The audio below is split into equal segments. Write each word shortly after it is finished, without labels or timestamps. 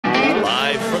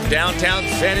Live from downtown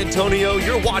San Antonio,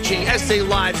 you're watching SA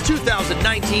Live's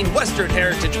 2019 Western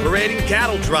Heritage Parade and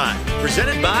Cattle Drive,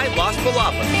 presented by Las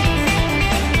Palapas.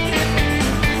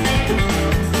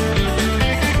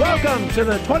 Welcome to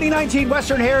the 2019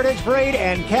 Western Heritage Parade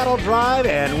and Cattle Drive,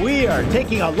 and we are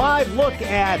taking a live look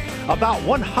at about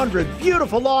 100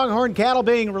 beautiful longhorn cattle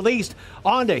being released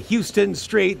onto Houston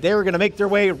Street. They're going to make their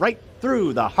way right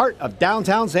through the heart of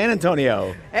downtown San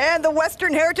Antonio. And the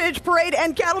Western Heritage Parade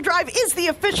and Cattle Drive is the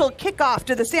official kickoff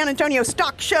to the San Antonio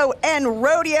Stock Show and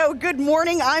Rodeo. Good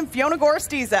morning, I'm Fiona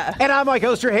Gorostiza. And I'm Mike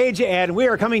Osterhage, and we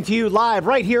are coming to you live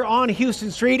right here on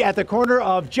Houston Street at the corner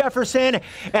of Jefferson.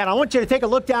 And I want you to take a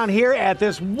look down here at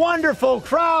this wonderful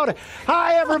crowd.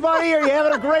 Hi, everybody. Are you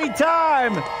having a great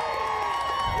time?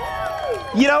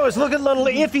 You know, it was looking a little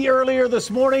iffy earlier this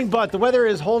morning, but the weather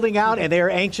is holding out, and they are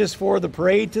anxious for the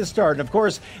parade to start. And, of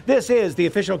course, this is the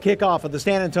official kickoff of the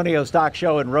San Antonio Stock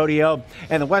Show and Rodeo.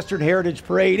 And the Western Heritage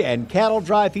Parade and Cattle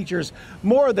Drive features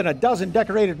more than a dozen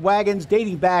decorated wagons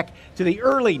dating back to the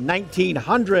early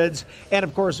 1900s. And,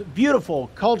 of course, beautiful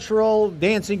cultural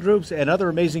dancing groups and other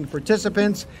amazing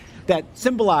participants that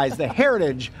symbolize the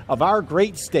heritage of our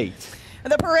great state.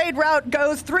 The parade route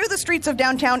goes through the streets of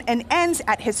downtown and ends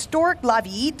at historic La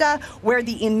Villita, where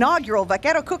the inaugural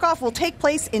Vaquero Cook-Off will take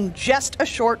place in just a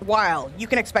short while. You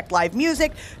can expect live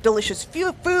music, delicious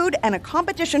food, and a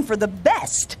competition for the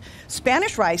best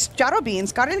Spanish rice, charro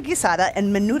beans, carne guisada,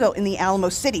 and menudo in the Alamo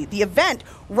City. The event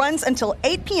runs until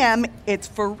 8 p.m. It's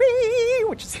free,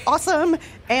 which is awesome,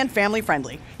 and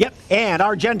family-friendly. Yep, and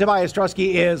our Jen Tobias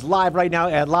Trusky is live right now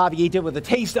at La Villita with a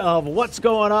taste of what's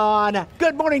going on.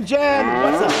 Good morning, Jen.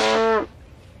 What's up?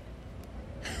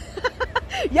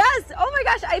 Yes. Oh my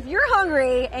gosh. If you're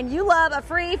hungry and you love a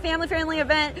free family-friendly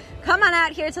event, come on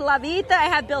out here to La Villita. I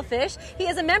have Bill Fish. He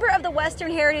is a member of the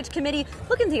Western Heritage Committee.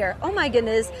 Look in here. Oh my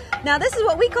goodness. Now this is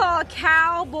what we call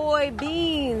cowboy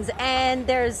beans, and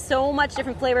there's so much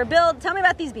different flavor. Bill, tell me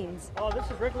about these beans. Oh, this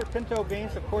is regular pinto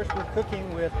beans. Of course, we're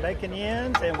cooking with bacon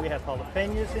ends, and we have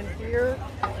jalapenos in here,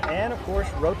 and of course,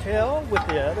 rotel with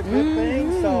the other good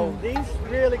things. So these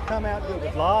really come out good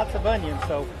with lots of onions.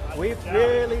 So we've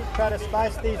really tried to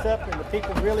spice these up, and the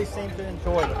people really seem to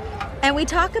enjoy them. And we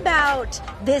talk about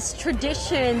this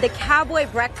tradition, the cowboy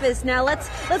breakfast. Now let's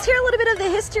hear a little bit of the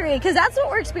history, because that's what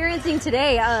we're experiencing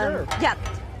today. Sure. Yeah.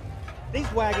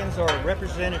 These wagons are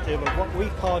representative of what we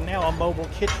call now a mobile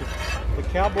kitchen. The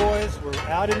cowboys were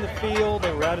out in the field,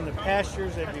 they were out in the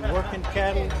pastures, they'd be working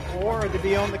cattle, or they'd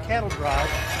be on the cattle drive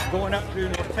going up through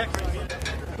North Texas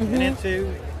and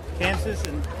into Kansas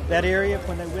and that area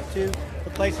when they went to the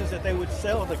places that they would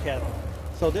sell the cattle.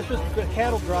 So this was the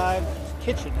cattle drive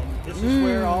kitchen. This is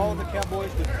where all the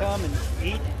cowboys would come and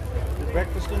eat the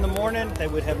breakfast in the morning. They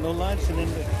would have no lunch, and then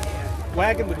the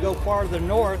wagon would go farther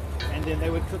north, and then they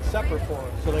would cook supper for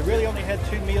them. So they really only had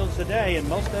 2 meals a day, and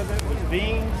most of it was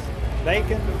beans,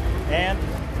 bacon, and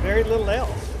very little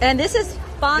else. And this is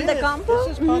pan de campo?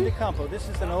 This is pan de campo. This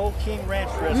is an old King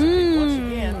Ranch recipe. Once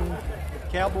again,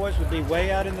 cowboys would be way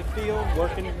out in the field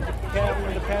working the cattle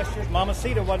in the pastures.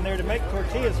 Mamacita wasn't there to make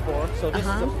tortillas for them, so this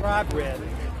is a fry bread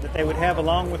that they would have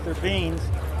along with their beans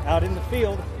out in the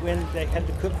field when they had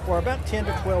to cook for about 10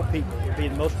 to 12 people,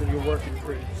 being most of your working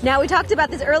crews. Now, we talked about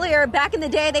this earlier. Back in the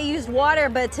day, they used water,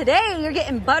 but today you're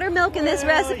getting buttermilk in this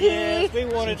recipe. Yes, we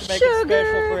wanted to make it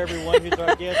special for everyone who's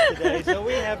our guest today. So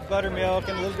we have buttermilk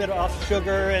and a little bit of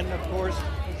sugar, and of course,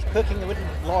 cooking with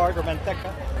lard or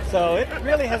manteca. So it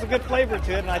really has a good flavor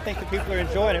to it, and I think the people are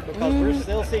enjoying it because we're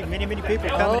still seeing many people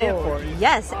coming in for it.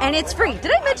 Yes, and it's free. Did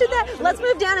I mention that? Let's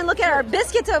move down and look at our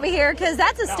biscuits over here, because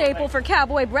that's a staple for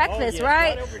cowboy breakfast,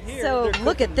 right? Over here, so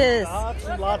look at this. Lots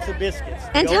and lots of biscuits.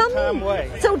 And the old-time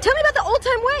way. So tell me about the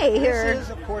old-time way here. This is,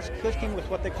 of course, cooking with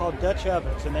what they call Dutch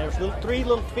ovens, and there's 3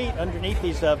 little feet underneath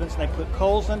these ovens, and they put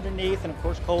coals underneath and, of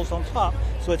course, coals on top.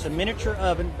 So it's a miniature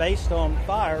oven based on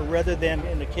fire rather than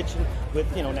in the kitchen with,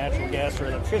 natural gas or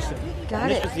electricity.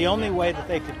 This was the only way that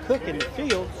they could cook in the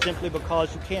field, simply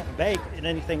because you can't bake in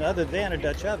anything other than a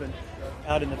Dutch oven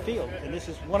out in the field. And this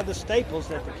is one of the staples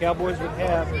that the cowboys would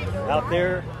have out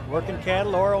there working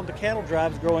cattle or on the cattle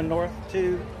drives going north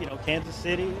to, Kansas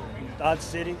City, Dodge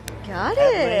City. Got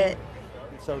it.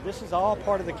 So this is all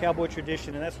part of the cowboy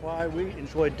tradition, and that's why we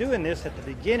enjoy doing this at the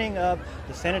beginning of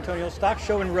the San Antonio Stock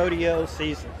Show and Rodeo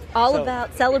season. All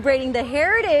about celebrating the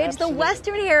heritage, the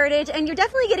Western heritage, and you're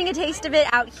definitely getting a taste of it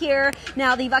out here.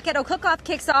 Now, the Vaquero Cook-Off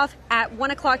kicks off at 1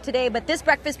 o'clock today, but this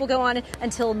breakfast will go on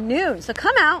until noon. So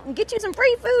come out and get you some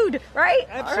free food, right?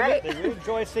 Absolutely. All right. We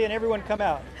enjoy seeing everyone come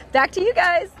out. Back to you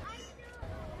guys.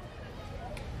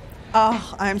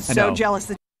 Oh, I'm so jealous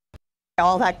that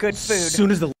all that good food. As soon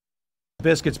as the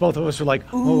biscuits. Both of us are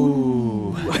like,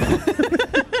 ooh.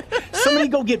 Somebody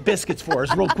go get biscuits for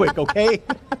us real quick, okay?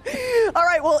 All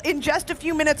right, well, in just a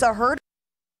few minutes, a herd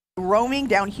roaming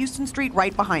down Houston Street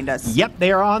right behind us. Yep,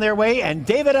 they are on their way, and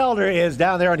David Elder is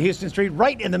down there on Houston Street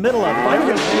right in the middle of it.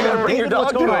 You gotta bring your David,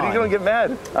 what's dog to going it. on? He's gonna get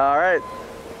mad. All right.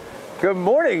 Good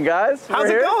morning, guys. How's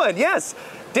it going? Yes.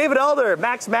 David Elder,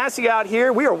 Max Massey out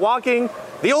here. We are walking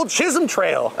the old Chisholm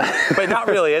Trail, but not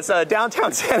really. It's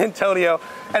downtown San Antonio.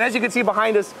 And as you can see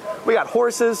behind us, we got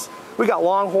horses, we got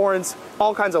longhorns,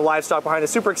 all kinds of livestock behind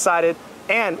us. Super excited.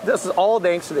 And this is all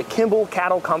thanks to the Kimball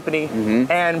Cattle Company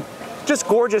and just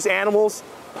gorgeous animals.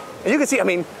 And you can see, I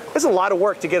mean, it's a lot of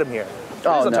work to get them here.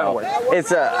 Oh, no.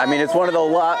 It's I mean, it's one of the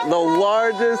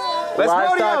largest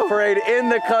livestock rodeo parade in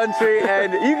the country,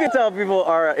 and you can tell people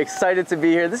are excited to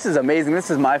be here. This is amazing.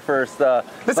 This is my first.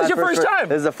 This is your first time.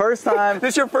 This is the first time.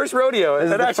 This is your first rodeo.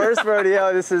 This is the first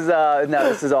rodeo. This is no,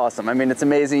 this is awesome. I mean, it's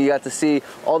amazing. You got to see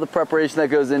all the preparation that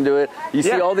goes into it. You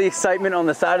see all the excitement on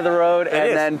the side of the road,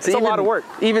 and then to a lot of work.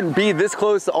 Even be this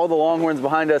close to all the longhorns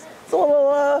behind us. It's a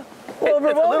little. It's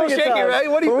a little shaky, right?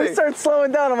 What do you think? When we start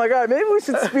slowing down, I'm like, all right, maybe we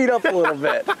should speed up a little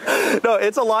bit. No,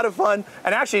 it's a lot of fun.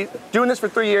 And actually, doing this for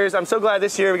 3 years, I'm so glad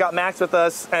this year we got Max with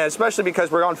us, and especially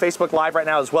because we're on Facebook Live right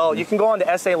now as well. You can go on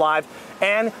to SA Live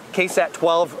and KSAT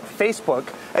 12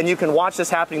 Facebook, and you can watch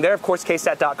this happening there. Of course,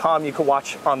 KSAT.com, you can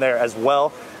watch on there as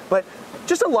well. But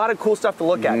just a lot of cool stuff to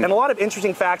look at, and a lot of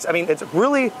interesting facts. I mean, it's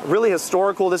really, really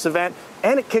historical, this event,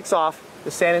 and it kicks off the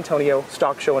San Antonio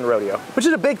Stock Show and Rodeo, which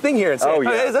is a big thing here in San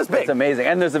Antonio. Oh, yeah. That's big. It's amazing.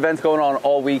 And there's events going on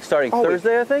all week, starting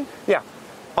Thursday, I think? Yeah.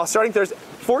 Starting Thursday,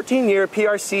 14-year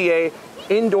PRCA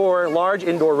large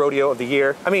indoor rodeo of the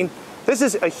year. I mean, this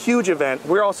is a huge event.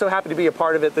 We're all so happy to be a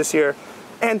part of it this year.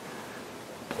 And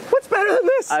what's better than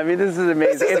this? I mean, this is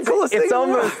amazing. This is the coolest thing in the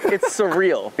world. It's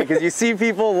surreal because you see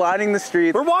people lining the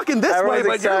streets. We're walking this way,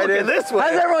 but you're looking this way.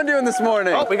 How's everyone doing this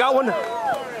morning? Oh, we got one.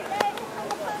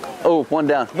 Oh, one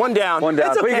down. One down. One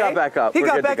down. It's okay. We got back up. He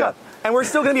got back up. And we're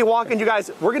still going to be walking, you guys.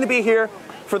 We're going to be here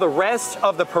for the rest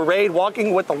of the parade,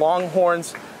 walking with the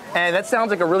Longhorns. And that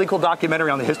sounds like a really cool documentary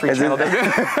on the History Channel.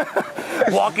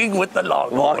 Walking with the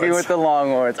Longhorns. Walking with the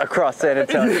Longhorns across San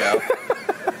Antonio.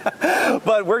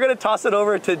 But we're going to toss it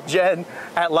over to Jen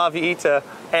at La Villita.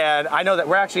 And I know that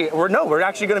we're actually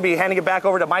going to be handing it back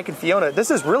over to Mike and Fiona. This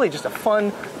is really just a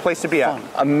fun place to be at.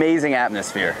 Amazing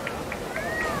atmosphere.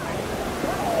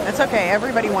 That's okay.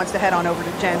 Everybody wants to head on over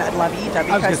to Jen at La Villita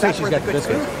because that's where the good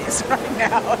food is right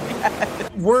now.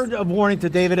 Word of warning to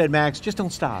David and Max, just don't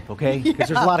stop, okay? Because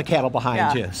there's a lot of cattle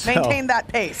behind you. So. Maintain that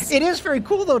pace. It is very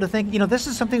cool, though, to think, this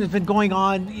is something that's been going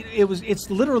on.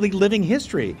 It's literally living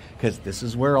history because this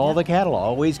is where all the cattle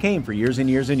always came for years and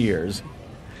years and years.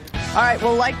 All right,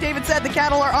 well, like David said, the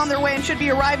cattle are on their way and should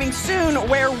be arriving soon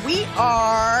where we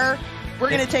are. We're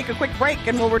going to take a quick break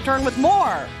and we'll return with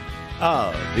more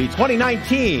of the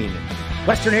 2019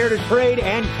 Western Heritage Parade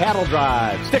and Cattle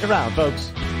Drive. Stick around,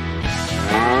 folks.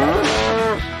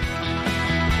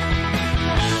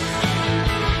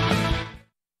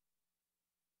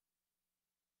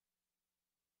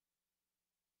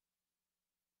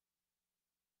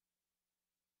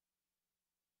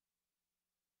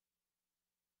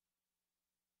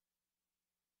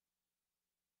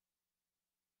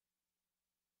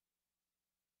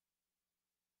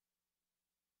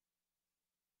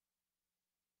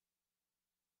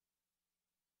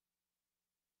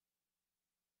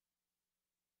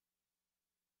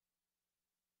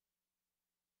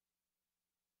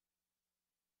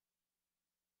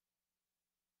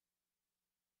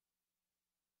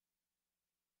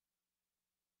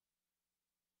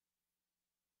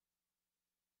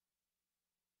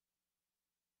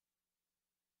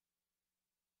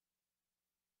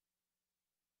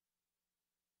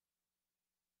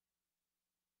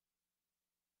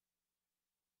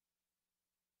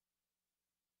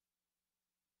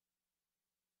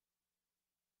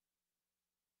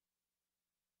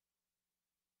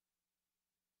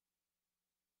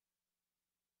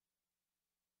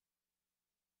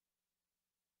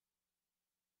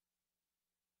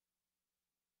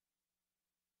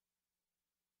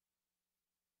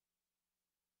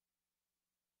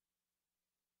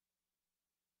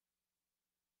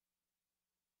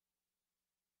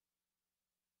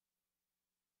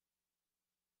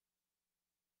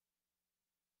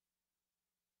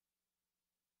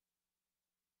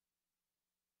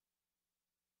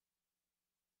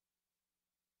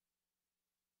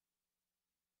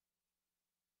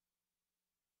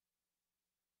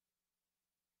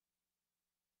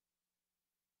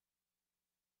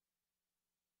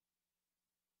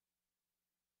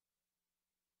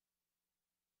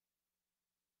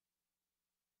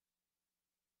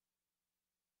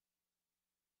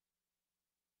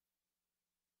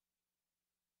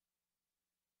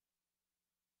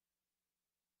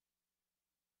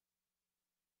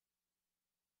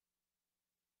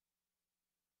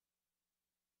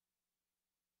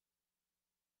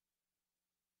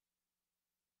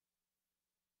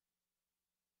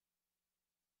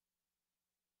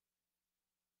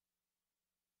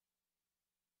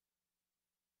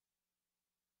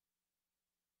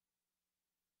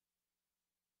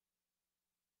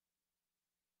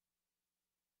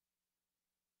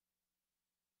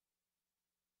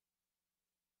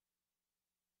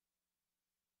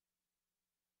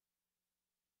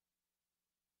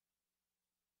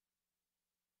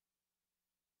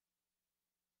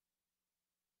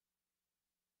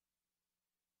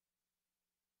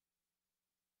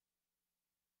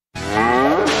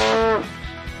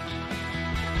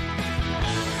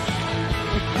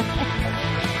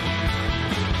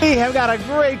 We have got a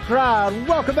great crowd.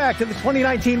 Welcome back to the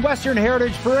 2019 Western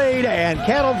Heritage Parade and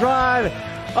Cattle Drive.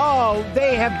 Oh,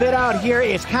 they have been out here.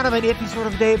 It's kind of an iffy sort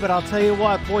of day, but I'll tell you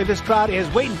what, boy, this crowd is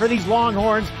waiting for these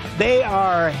Longhorns. They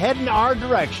are heading our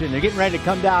direction. They're getting ready to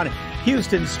come down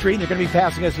Houston Street. They're going to be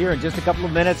passing us here in just a couple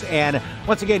of minutes. And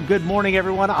once again, good morning,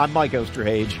 everyone. I'm Mike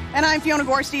Osterhage. And I'm Fiona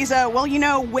Gorstiza. Well, you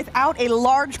know, without a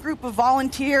large group of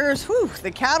volunteers,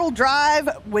 the cattle drive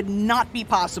would not be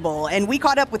possible. And we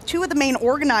caught up with two of the main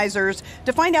organizers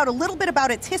to find out a little bit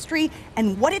about its history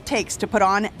and what it takes to put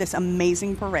on this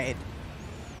amazing parade.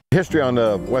 History on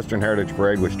the Western Heritage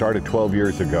Parade was started 12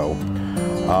 years ago.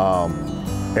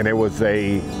 And it was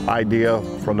an idea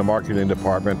from the marketing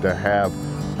department to have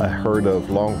a herd of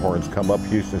Longhorns come up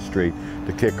Houston Street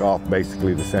to kick off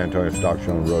basically the San Antonio Stock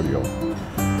Show and Rodeo.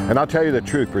 And I'll tell you the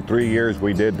truth, for 3 years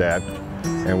we did that,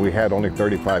 and we had only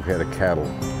 35 head of cattle.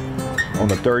 On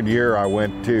the third year I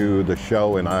went to the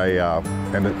show, and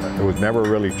it was never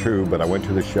really true, but I went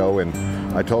to the show and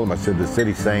I told them, I said, the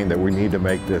city's saying that we need to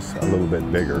make this a little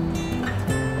bit bigger.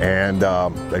 And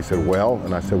they said, well,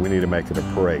 and I said, we need to make it a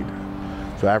parade.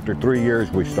 So after 3 years,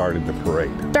 we started the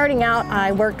parade. Starting out,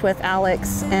 I worked with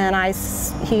Alex, and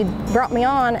he brought me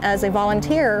on as a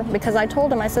volunteer because I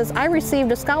told him, I says, I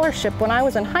received a scholarship when I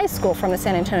was in high school from the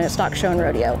San Antonio Stock Show and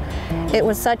Rodeo. It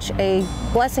was such a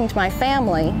blessing to my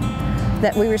family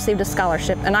that we received a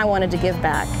scholarship, and I wanted to give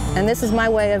back. And this is my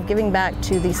way of giving back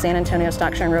to the San Antonio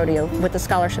Stock Show and Rodeo with the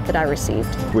scholarship that I received.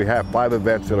 We have 5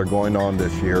 events that are going on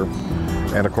this year.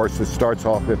 And of course, it starts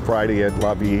off at Friday at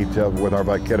La Villita with our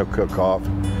Vaquero Cook-Off.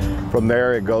 From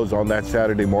there, it goes on that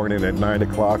Saturday morning at 9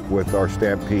 o'clock with our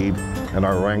Stampede and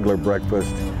our Wrangler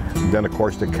Breakfast. Then, of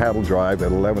course, the Cattle Drive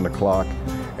at 11 o'clock.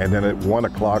 And then at 1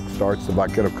 o'clock starts the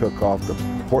Vaquero Cook-Off, the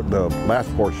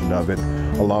last portion of it,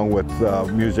 along with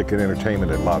music and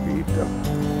entertainment at La Villita.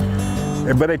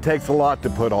 But it takes a lot to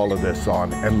put all of this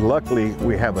on. And luckily,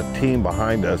 we have a team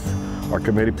behind us, our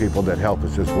committee people that help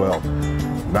us as well.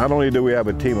 Not only do we have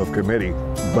a team of committee,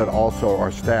 but also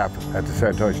our staff at the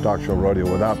San Antonio Stock Show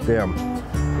Rodeo. Without them,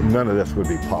 none of this would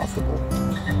be possible.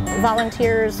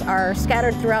 Volunteers are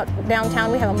scattered throughout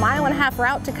downtown. We have a 1.5 mile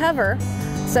route to cover.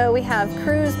 So we have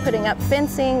crews putting up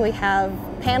fencing, we have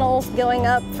panels going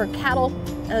up for cattle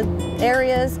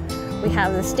areas, we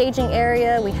have the staging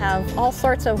area, we have all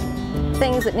sorts of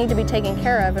things that need to be taken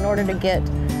care of in order to get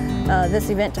this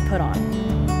event to put on.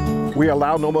 We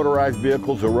allow no motorized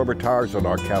vehicles or rubber tires on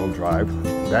our cattle drive.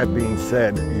 That being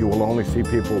said, you will only see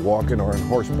people walking or on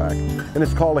horseback. And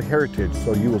it's called a heritage,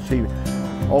 so you will see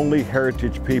only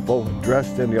heritage people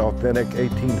dressed in the authentic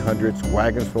 1800s,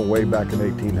 wagons from way back in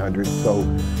 1800s. So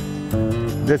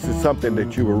this is something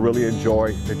that you will really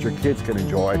enjoy, that your kids can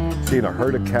enjoy, seeing a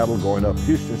herd of cattle going up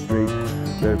Houston Street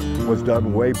that was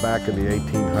done way back in the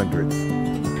 1800s.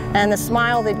 And the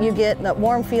smile that you get, that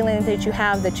warm feeling that you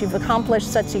have that you've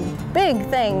accomplished such a big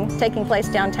thing taking place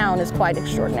downtown is quite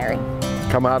extraordinary.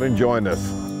 Come out and join us.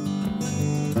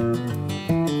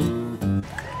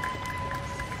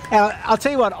 I'll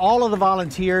tell you what, all of the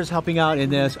volunteers helping out in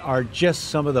this are just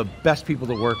some of the best people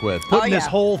to work with. Putting this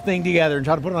whole thing together and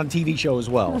trying to put it on a TV show as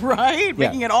well. Right,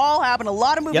 making it all happen. A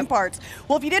lot of moving parts.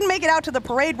 Well, if you didn't make it out to the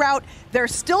parade route,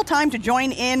 there's still time to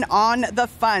join in on the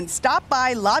fun. Stop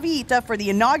by La Villita for the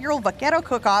inaugural Vaquero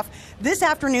Cook-Off this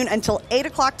afternoon until 8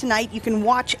 o'clock tonight. You can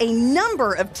watch a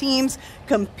number of teams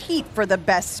compete for the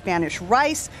best Spanish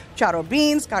rice, charro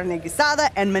beans, carne guisada,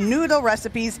 and menudo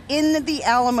recipes in the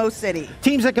Alamo City.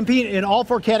 Teams that compete in all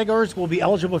 4 categories will be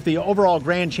eligible for the overall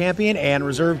grand champion and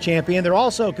reserve champion. They're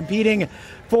also competing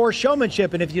for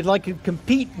showmanship, and if you'd like to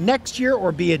compete next year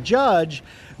or be a judge,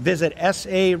 visit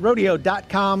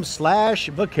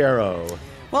sarodeo.com/vaquero.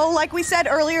 Well, like we said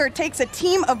earlier, it takes a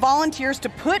team of volunteers to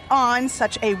put on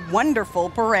such a wonderful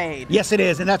parade. Yes, it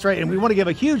is, and that's right. And we want to give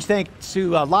a huge thanks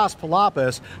to Las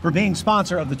Palapas for being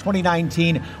sponsor of the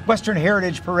 2019 Western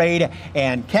Heritage Parade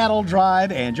and Cattle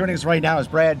Drive. And joining us right now is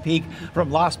Brad Peak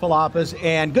from Las Palapas.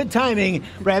 And good timing,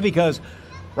 Brad, because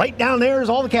right down there is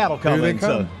all the cattle coming. Here they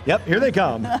come. So, yep, here they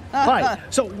come. All right.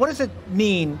 So what does it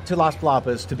mean to Las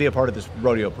Palapas to be a part of this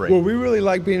rodeo parade? Well, we really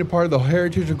like being a part of the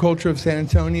heritage and culture of San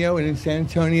Antonio. And in San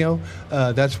Antonio,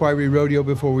 that's why we rodeo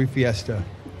before we fiesta.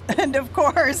 And of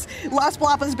course, Las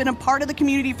Palapas has been a part of the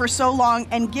community for so long,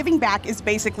 and giving back is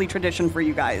basically tradition for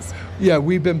you guys. Yeah,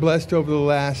 we've been blessed over the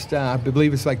last, I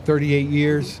believe it's like 38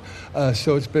 years.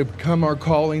 So it's become our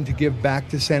calling to give back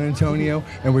to San Antonio,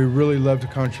 and we really love to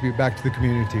contribute back to the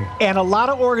community. And a lot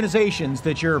of organizations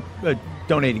that you're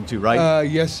donating to, right?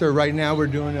 Yes, sir. Right now we're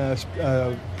doing a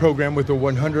program with the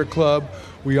 100 Club.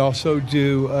 We also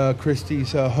do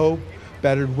Christie's Hope.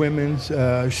 battered women's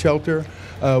shelter.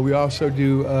 We also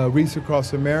do Wreaths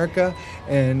Across America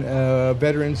and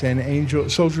Veterans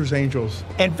and Soldiers Angels.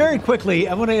 And very quickly,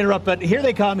 I want to interrupt, but here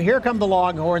they come. Here come the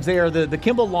Longhorns. They are the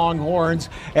Kimball Longhorns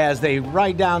as they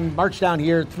march down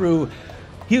here through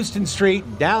Houston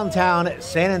Street, downtown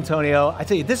San Antonio. I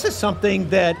tell you, this is something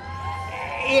that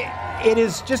it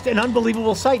is just an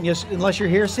unbelievable sight, unless you're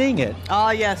here seeing it.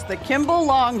 Ah, yes, the Kimball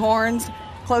Longhorns.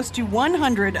 Close to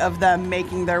 100 of them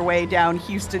making their way down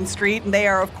Houston Street, and they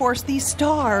are, of course, the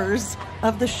stars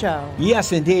of the show.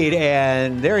 Yes, indeed,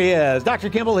 and there he is, Dr.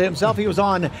 Kimball himself. He was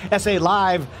on SA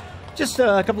Live just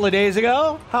a couple of days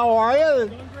ago. How are you?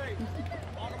 Doing great.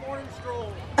 On a morning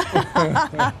stroll.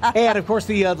 And of course,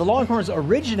 the Longhorns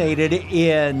originated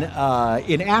in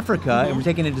Africa and were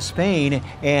taken into Spain,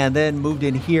 and then moved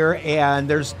in here. And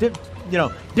there's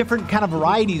different kind of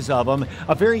varieties of them.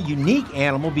 A very unique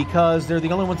animal because they're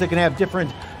the only ones that can have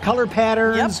different color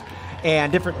patterns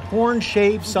and different horn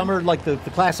shapes. Some are like the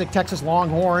classic Texas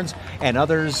Longhorns, and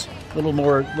others a little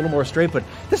more straight. But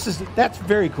that's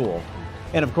very cool.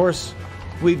 And of course,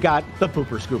 we've got the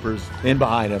Pooper Scoopers in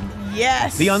behind them.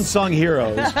 Yes. The unsung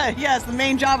heroes. Yes, the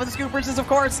main job of the Scoopers is, of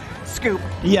course, scoop.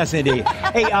 Yes, indeed.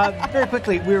 Hey, very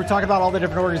quickly, we were talking about all the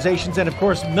different organizations and, of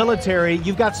course, military.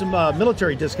 You've got some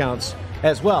military discounts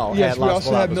as well. Yes, we Las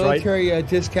also have Palapas, military right?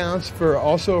 discounts for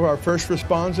also our first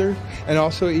responders, and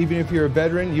also even if you're a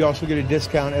veteran, you also get a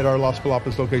discount at our Las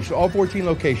Palapas location, all 14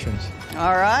 locations.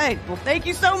 All right. Well, thank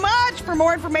you so much. For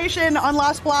more information on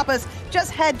Las Palapas,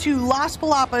 just head to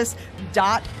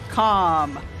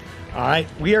laspalapas.com. All right,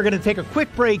 we are going to take a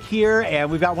quick break here,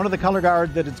 and we've got one of the color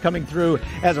guard that is coming through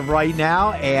as of right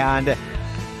now, and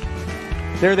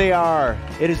there they are.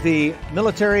 It is the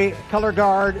military color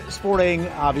guard sporting,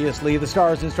 obviously, the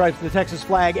stars and stripes of the Texas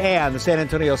flag and the San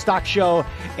Antonio Stock Show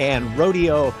and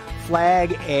Rodeo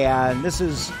flag. And this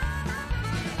is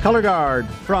color guard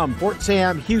from Fort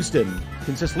Sam, Houston.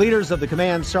 Consists leaders of the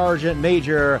Command Sergeant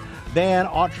Major Van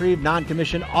Autreve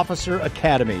Non-Commissioned Officer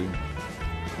Academy.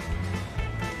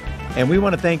 And we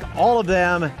want to thank all of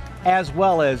them, as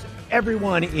well as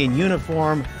everyone in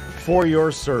uniform, for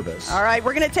your service. All right,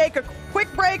 we're going to take a quick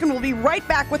break, and we'll be right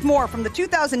back with more from the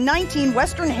 2019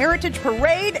 Western Heritage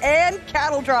Parade and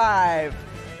Cattle Drive.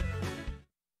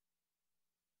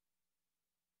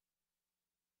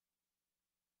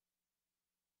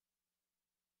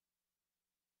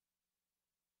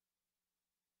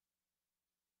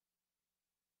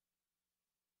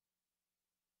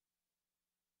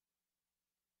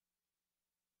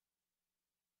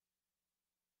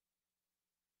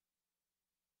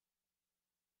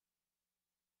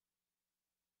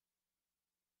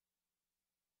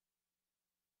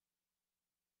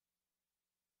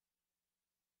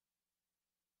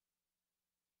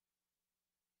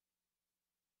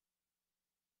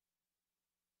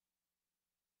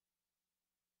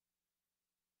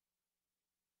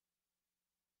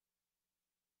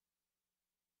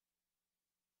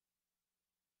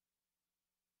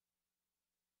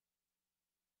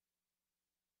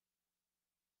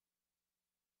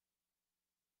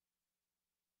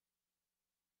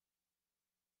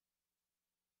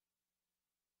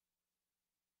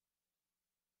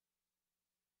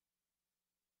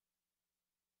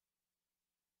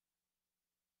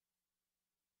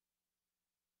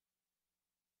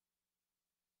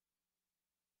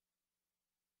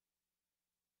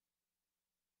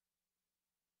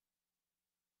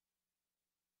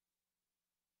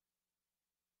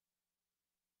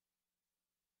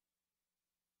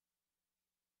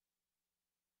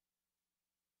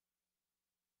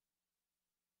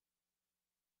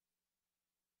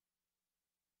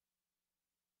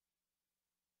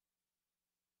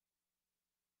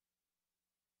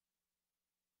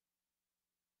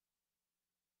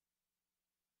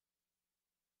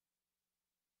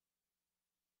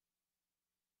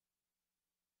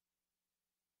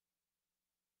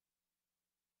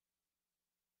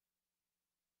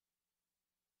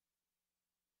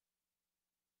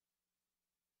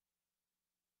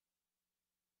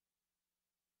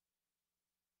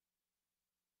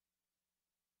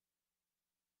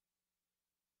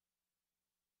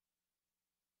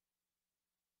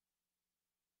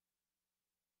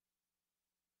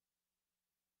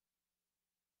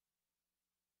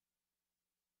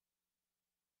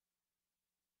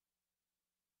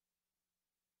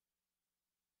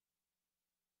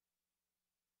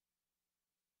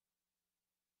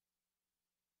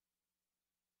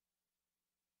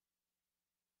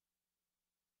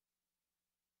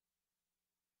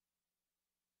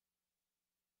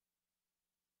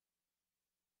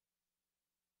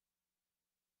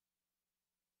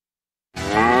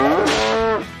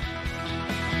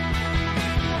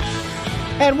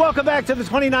 And welcome back to the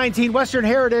 2019 Western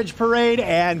Heritage Parade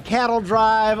and Cattle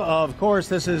Drive. Of course,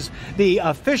 this is the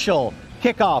official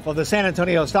kickoff of the San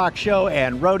Antonio Stock Show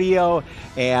and Rodeo.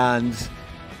 And,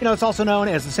 you know, it's also known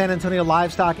as the San Antonio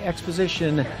Livestock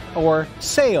Exposition or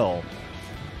Sale.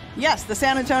 Yes, the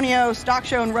San Antonio Stock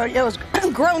Show and Rodeo has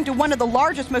grown to one of the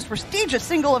largest, most prestigious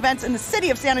single events in the city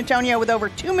of San Antonio, with over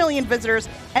 2 million visitors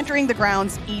entering the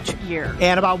grounds each year.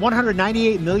 And about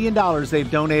 $198 million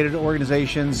they've donated to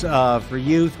organizations for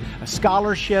youth,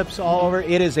 scholarships all over.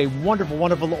 It is a wonderful,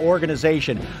 wonderful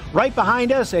organization. Right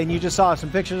behind us, and you just saw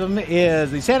some pictures of them,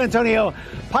 is the San Antonio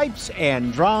Pipes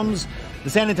and Drums. The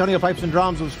San Antonio Pipes and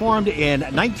Drums was formed in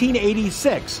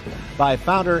 1986 by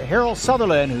founder Harold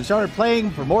Sutherland, who started playing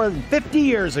for more than 50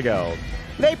 years ago.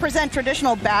 They present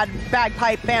traditional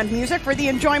bagpipe band music for the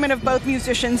enjoyment of both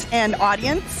musicians and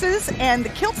audiences, and the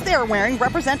kilts they are wearing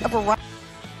represent a variety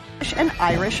of British and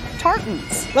Irish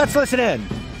tartans. Let's listen in.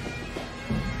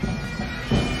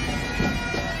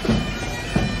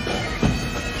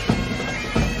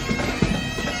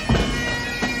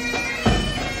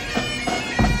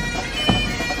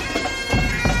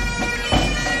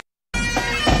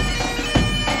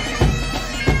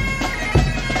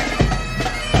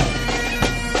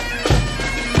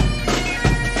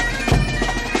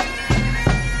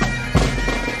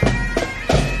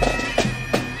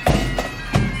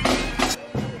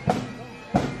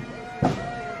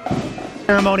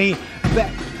 Ceremony.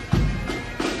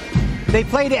 They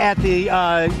played at the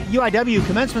UIW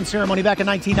commencement ceremony back in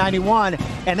 1991,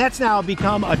 and that's now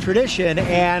become a tradition.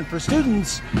 And for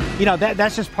students, you know,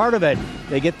 that's just part of it.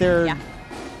 They get their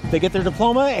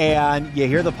diploma, and you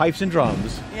hear the pipes and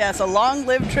drums. Yes, a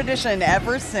long-lived tradition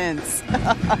ever since.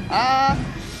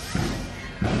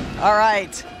 All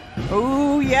right.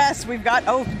 Oh, yes, we've got,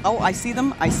 I see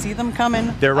them. I see them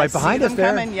coming. They're right behind us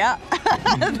there. Coming. Yeah.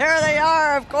 There they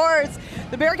are, of course.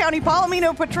 The Bexar County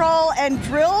Palomino Patrol and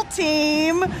Drill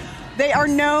Team. They are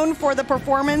known for the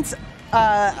performance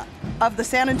of the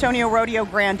San Antonio Rodeo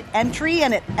Grand Entry,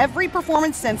 and at every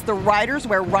performance since, the riders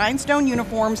wear rhinestone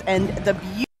uniforms, and the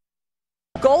beautiful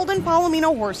golden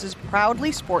Palomino horses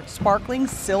proudly sport sparkling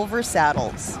silver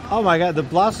saddles. Oh my God, the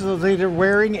blouses that they're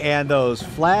wearing and those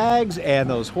flags and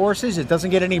those horses, it doesn't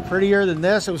get any prettier than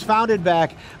this. It was founded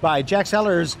back by Jack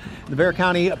Sellers, the Bexar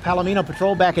County Palomino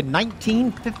Patrol, back in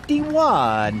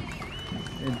 1951.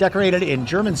 Decorated in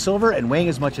German silver and weighing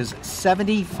as much as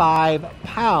 75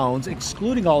 pounds,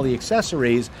 excluding all the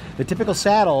accessories. The typical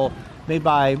saddle made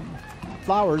by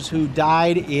Flowers, who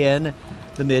died in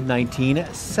the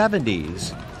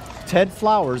mid-1970s. Ted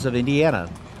Flowers of Indiana.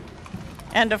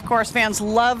 And of course, fans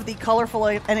love the colorful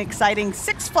and exciting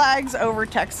Six Flags Over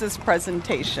Texas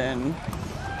presentation.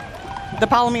 The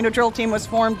Palomino Drill Team was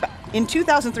formed in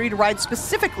 2003 to ride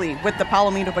specifically with the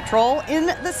Palomino Patrol in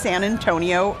the San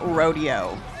Antonio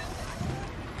Rodeo.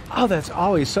 Oh, that's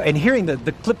always so. And hearing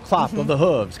the clip-clop of the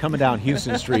hooves coming down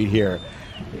Houston Street here.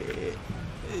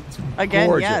 Again,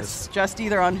 gorgeous. Yes, just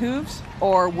either on hooves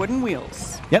or wooden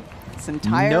wheels. Yep. It's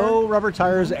entire. No rubber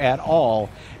tires at all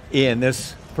in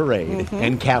this parade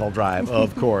and cattle drive,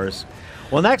 of course.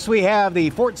 Well, next we have the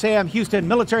Fort Sam Houston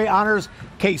Military Honors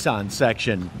Caisson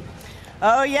section.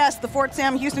 Oh, yes, the Fort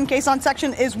Sam Houston Caisson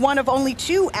section is one of only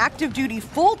 2 active-duty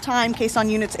full-time caisson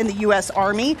units in the U.S.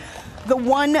 Army. The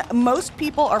one most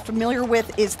people are familiar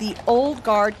with is the Old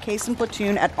Guard Caisson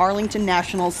Platoon at Arlington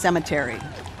National Cemetery.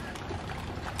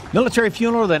 Military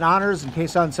Funeral and Honors and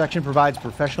Caisson section provides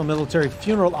professional military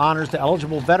funeral honors to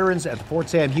eligible veterans at the Fort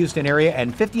Sam Houston area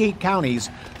and 58 counties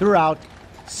throughout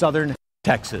southern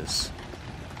Texas.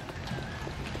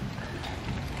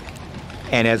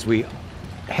 And as we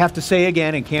have to say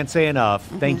again and can't say enough,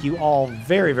 thank you all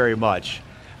very, very much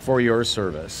for your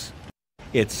service.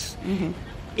 It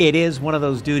is one of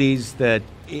those duties that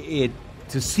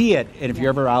to see it, and if you're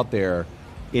ever out there,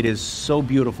 it is so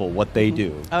beautiful what they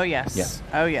do. Oh, yes. Yeah.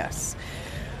 Oh, yes.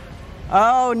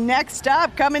 Oh, next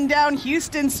up, coming down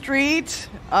Houston Street.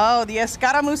 Oh, the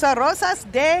Escaramuzas Rosas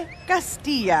de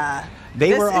Castilla.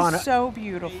 This is so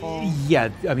beautiful. Yeah,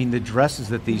 I mean, the dresses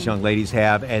that these young ladies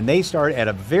have, and they start at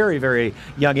a very, very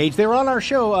young age. They were on our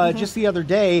show just the other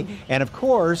day, and of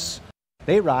course,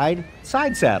 they ride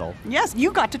side saddle. Yes,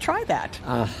 you got to try that.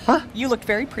 You looked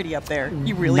very pretty up there.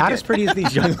 You really Not did. as pretty as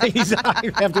these young ladies,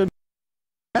 I have to admit.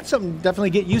 That's something to definitely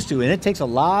get used to, and it takes a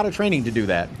lot of training to do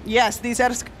that. Yes, these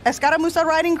Escaramuza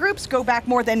riding groups go back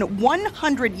more than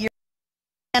 100 years.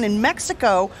 And in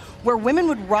Mexico, where women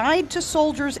would ride to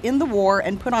soldiers in the war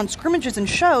and put on scrimmages and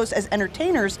shows as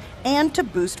entertainers and to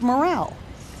boost morale.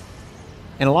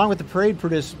 And along with the parade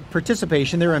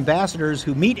participation, there are ambassadors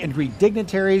who meet and greet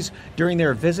dignitaries during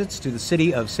their visits to the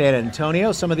city of San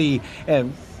Antonio. Some of the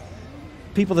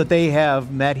people that they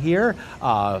have met here,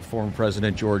 former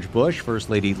President George Bush, First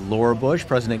Lady Laura Bush,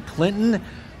 President Clinton,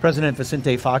 President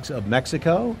Vicente Fox of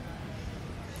Mexico,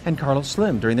 and Carlos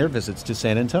Slim during their visits to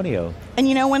San Antonio. And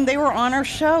you know, when they were on our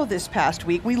show this past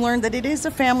week, we learned that it is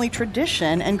a family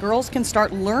tradition and girls can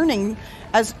start learning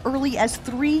as early as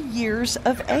 3 years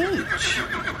of age.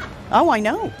 Oh, I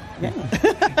know. Yeah.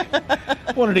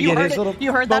 Wanted to get his little.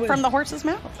 You heard that from the horse's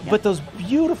mouth. Yeah. But those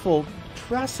beautiful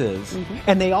dresses,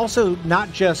 and they also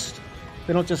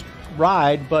they don't just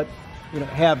ride, but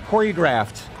have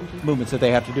choreographed movements that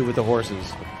they have to do with the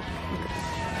horses.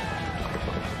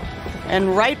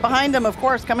 And right behind them, of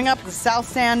course, coming up, the South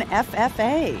San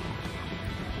FFA.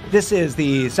 This is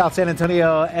the South San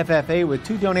Antonio FFA with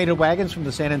 2 donated wagons from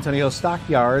the San Antonio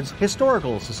Stockyards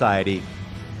Historical Society.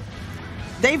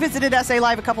 They visited SA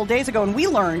Live a couple days ago, and we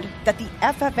learned that the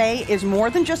FFA is more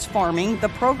than just farming. The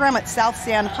program at South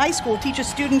San High School teaches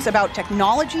students about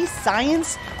technology,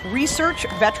 science, research,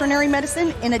 veterinary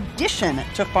medicine, in addition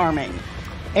to farming.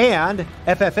 And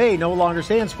FFA no longer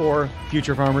stands for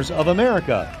Future Farmers of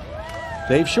America.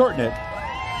 They've shortened it.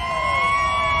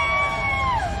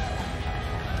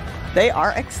 They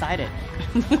are excited.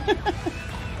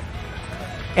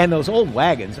 And those old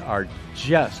wagons are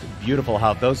just beautiful,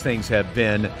 how those things have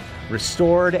been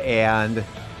restored and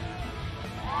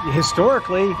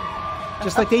historically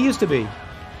just like they used to be.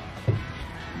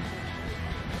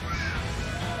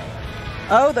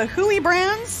 Oh, the Hui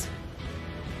brands?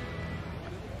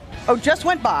 Oh, just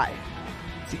went by.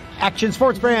 It's the action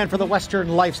sports brand for the Western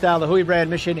lifestyle. The Hui brand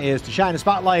mission is to shine a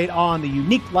spotlight on the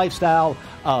unique lifestyle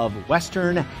of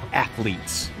Western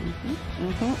athletes.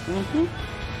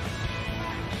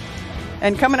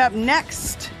 And coming up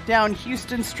next down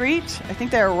Houston Street, I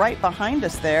think they're right behind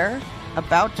us there.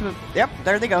 About to, yep,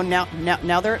 there they go. Now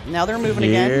they're moving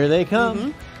again. Here they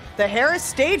come. The Harris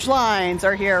Stage Lines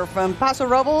are here from Paso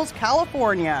Robles,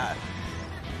 California.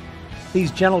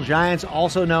 These gentle giants,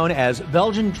 also known as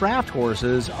Belgian draft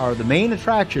horses, are the main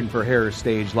attraction for Harris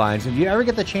Stage Lines. If you ever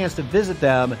get the chance to visit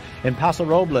them in Paso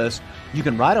Robles, you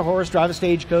can ride a horse, drive a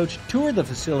stagecoach, tour the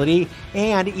facility,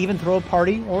 and even throw a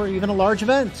party or even a large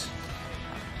event.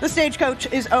 The stagecoach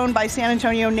is owned by San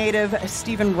Antonio native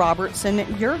Stephen Robertson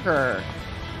Yerger.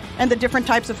 And the different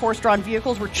types of horse-drawn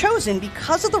vehicles were chosen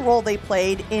because of the role they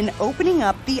played in opening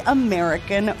up the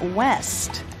American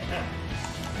West.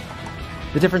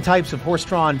 The different types of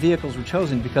horse-drawn vehicles were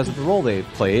chosen because of the role they've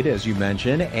played, as you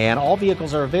mentioned, and all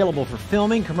vehicles are available for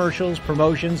filming, commercials,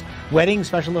 promotions, weddings,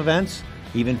 special events,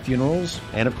 even funerals,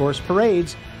 and of course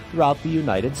parades throughout the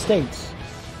United States.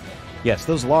 Yes,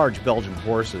 those large Belgian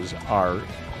horses are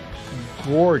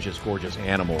gorgeous, gorgeous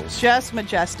animals. Just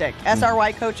majestic.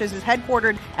 SRY Coaches is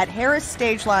headquartered at Harris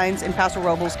Stage Lines in Paso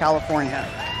Robles, California.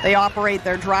 They operate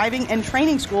their driving and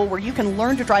training school where you can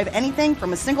learn to drive anything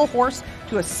from a single horse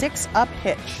to a 6-up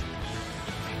hitch.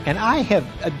 And I have,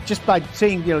 just by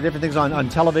seeing, different things on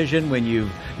television, when you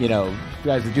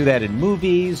guys do that in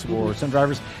movies or some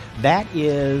drivers, that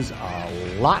is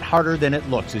a lot harder than it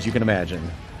looks, as you can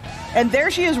imagine. And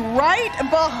there she is right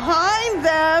behind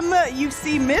them. You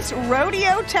see Miss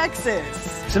Rodeo, Texas.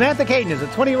 Samantha Caden is a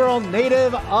 20-year-old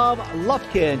native of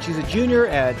Lufkin. She's a junior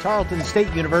at Tarleton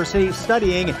State University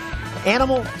studying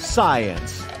animal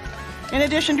science. In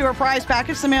addition to her prize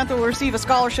package, Samantha will receive a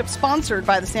scholarship sponsored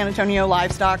by the San Antonio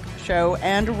Livestock Show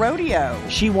and Rodeo.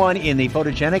 She won in the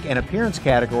photogenic and appearance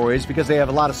categories because they have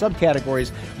a lot of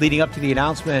subcategories leading up to the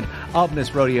announcement of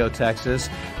Miss Rodeo Texas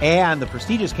and the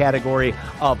prestigious category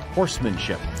of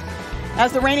horsemanship.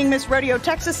 As the reigning Miss Rodeo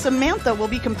Texas, Samantha will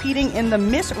be competing in the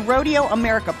Miss Rodeo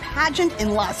America pageant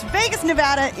in Las Vegas,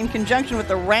 Nevada in conjunction with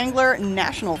the Wrangler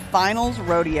National Finals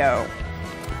Rodeo.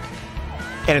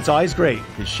 And it's always great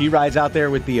because she rides out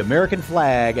there with the American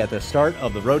flag at the start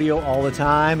of the rodeo all the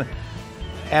time.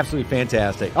 Absolutely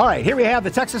fantastic. All right, here we have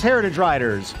the Texas Heritage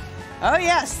Riders. Oh,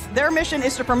 yes. Their mission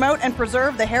is to promote and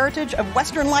preserve the heritage of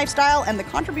Western lifestyle and the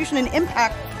contribution and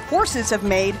impact horses have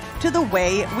made to the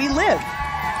way we live.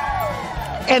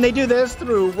 And they do this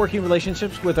through working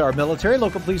relationships with our military,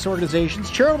 local police organizations,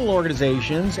 charitable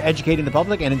organizations, educating the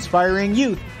public, and inspiring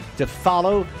youth to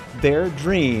follow their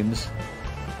dreams.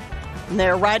 And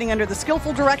they're riding under the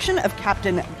skillful direction of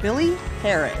Captain Billy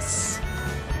Harris.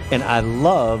 And I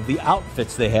love the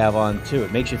outfits they have on, too.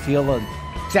 It makes you feel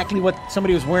exactly what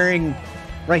somebody was wearing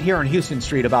right here on Houston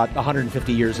Street about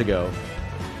 150 years ago.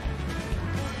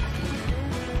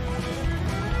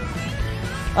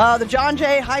 The John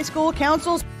Jay High School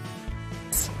Councils,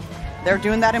 they're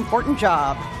doing that important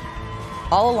job.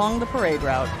 all along the parade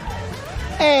route.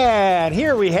 And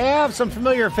here we have some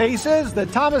familiar faces, the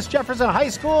Thomas Jefferson High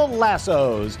School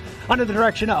Lassos. Under the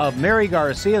direction of Mary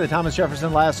Garcia, the Thomas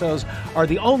Jefferson Lassos are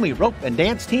the only rope and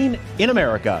dance team in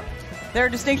America. Their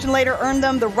distinction later earned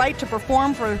them the right to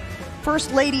perform for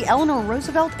First Lady Eleanor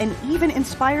Roosevelt and even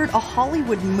inspired a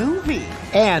Hollywood movie.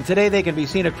 And today they can be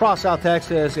seen across South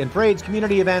Texas in parades,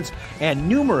 community events, and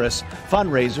numerous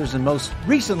fundraisers. And most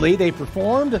recently, they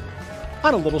performed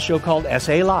on a little show called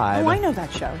SA Live. Oh, I know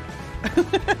that show.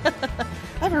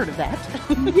 I've heard of that.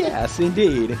 Yes,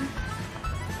 indeed.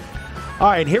 All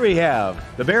right, here we have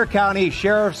the Bexar County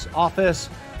Sheriff's Office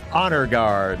Honor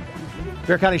Guard.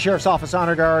 Bexar County Sheriff's Office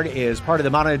Honor Guard is part of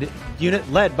the mounted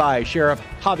unit led by Sheriff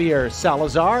Javier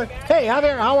Salazar. Hey,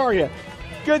 Javier, how are you?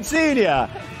 Good seeing you.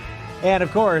 And,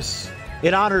 of course,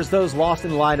 it honors those lost in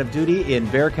the line of duty in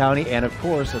Bexar County and, of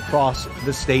course, across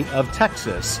the state of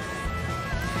Texas.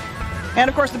 And,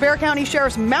 of course, the Bexar County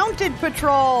Sheriff's Mounted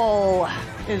Patrol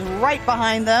is right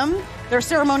behind them. Their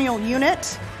ceremonial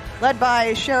unit, led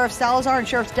by Sheriff Salazar and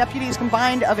Sheriff's deputies,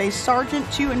 combined of a sergeant,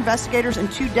 2 investigators,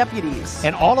 and 2 deputies.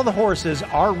 And all of the horses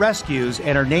are rescues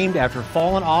and are named after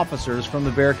fallen officers from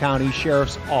the Bexar County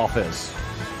Sheriff's Office.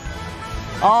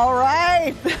 All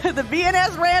right, the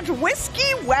B&S Ranch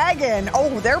Whiskey Wagon.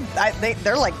 Oh,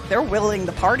 they're willing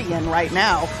the party in right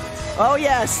now. Oh,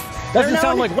 yes. Doesn't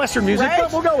sound like Western music, right?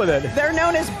 But we'll go with it. They're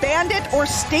known as Bandit or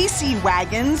Stacy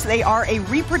wagons. They are a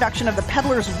reproduction of the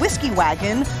Peddler's Whiskey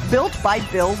Wagon built by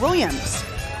Bill Williams.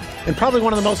 And probably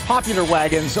one of the most popular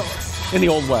wagons in the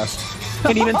Old West,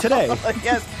 and even today.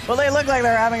 Yes, well, they look like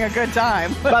they're having a good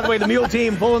time. By the way, the mule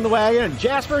team pulling the wagon, and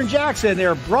Jasper and Jackson,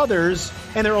 they're brothers,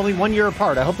 and they're only 1 year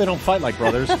apart. I hope they don't fight like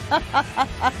brothers.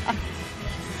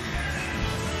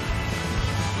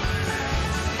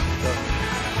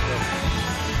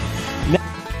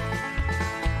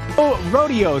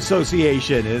 Rodeo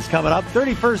Association is coming up.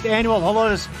 31st Annual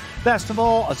Helotes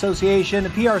Festival Association. The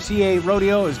PRCA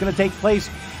Rodeo is going to take place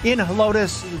in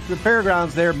Helotes, the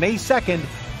fairgrounds there, May 2nd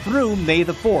through May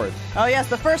the 4th. Oh, yes,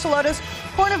 the first Helotes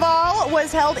Carnival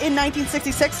was held in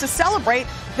 1966 to celebrate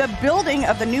the building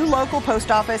of the new local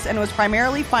post office and was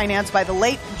primarily financed by the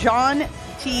late John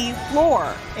T.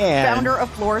 Floor, founder of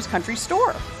Floor's Country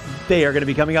Store. They are going to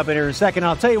be coming up in here in a second.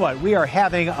 I'll tell you what, we are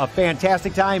having a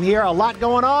fantastic time here. A lot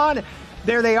going on.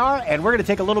 There they are, and we're going to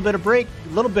take a little bit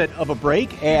of a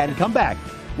break, and come back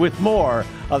with more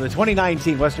of the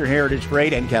 2019 Western Heritage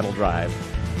Parade and Cattle Drive.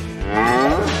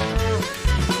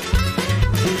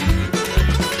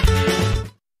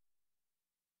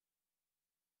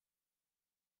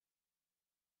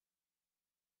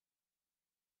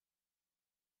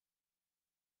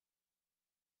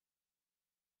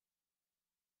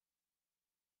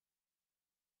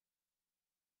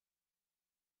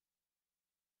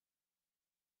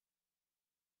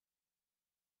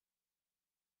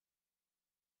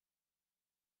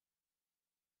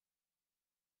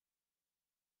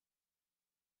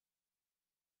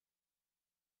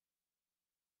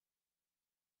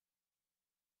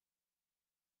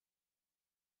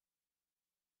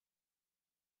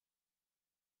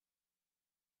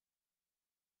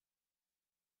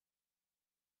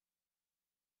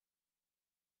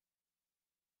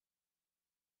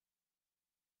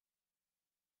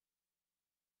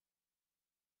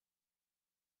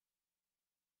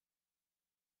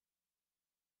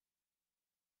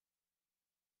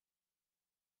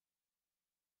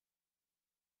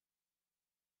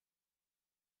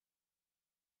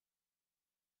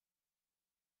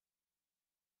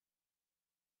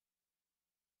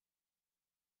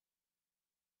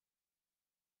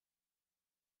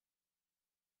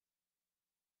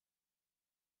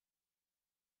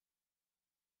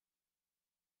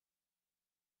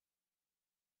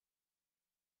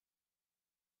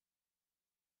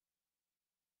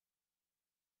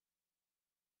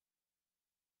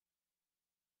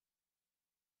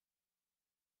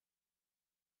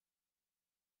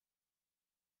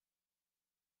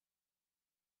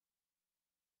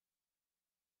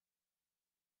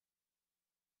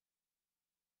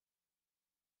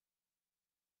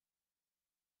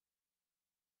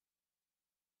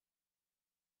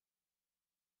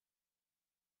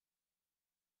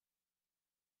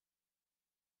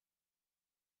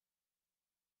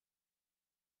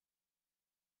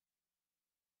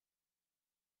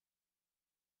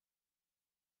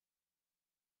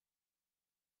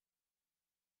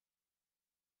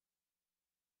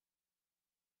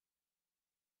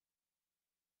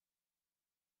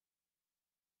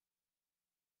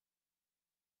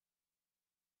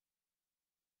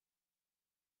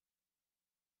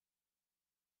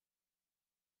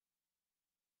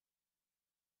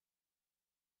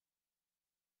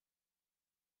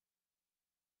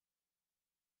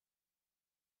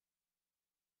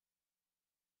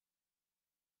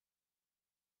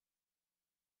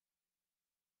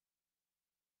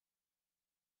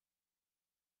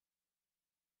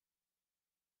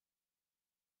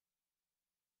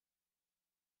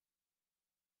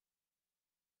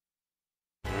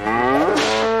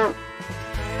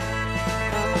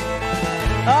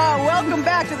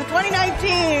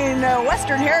 2019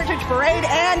 Western Heritage Parade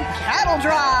and Cattle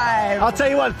Drive. I'll tell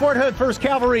you what, Fort Hood 1st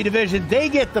Cavalry Division, they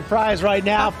get the prize right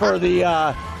now for the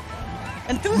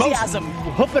enthusiasm.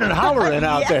 Whooping and hollering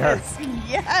out there.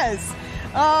 Yes.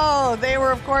 Oh, they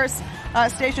were, of course,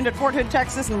 stationed at Fort Hood,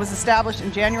 Texas, and was established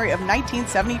in January of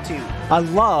 1972. I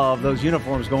love those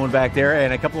uniforms going back there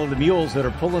and a couple of the mules that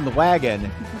are pulling the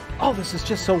wagon. Oh, this is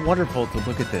just so wonderful to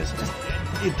look at this.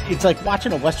 It's like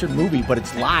watching a Western movie, but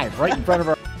it's live right in front of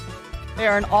our... They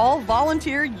are an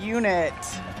all-volunteer unit.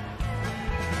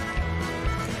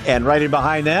 And right in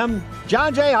behind them,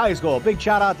 John Jay High School. Big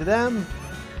shout out to them.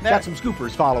 Got some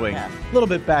scoopers following. A little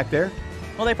bit back there.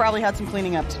 Well, they probably had some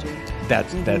cleaning up to do.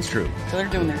 That's true. So they're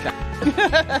doing their job.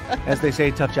 As they say,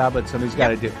 tough job, but somebody's got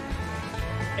to do.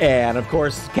 And, of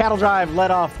course, Cattle Drive led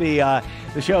off the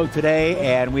show today,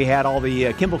 and we had all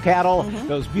the Kimball cattle,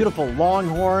 those beautiful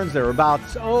longhorns. There were about,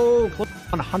 close to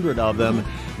 100 of them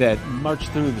that marched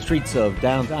through the streets of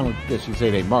downtown. I don't guess you'd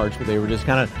say they marched, but they were just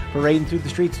kind of parading through the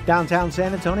streets of downtown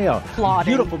San Antonio.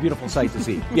 Plodding. Beautiful, beautiful sight to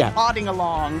see. Yeah. Plodding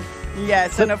along.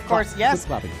 Yes, and of course, yes,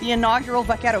 the inaugural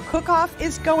Vaquero Cook-Off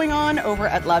is going on over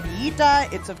at La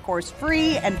Villita. It's, of course,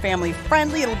 free and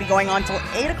family-friendly. It'll be going on till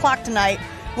 8 o'clock tonight.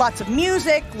 Lots of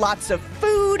music, lots of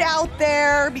food out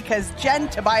there because Jen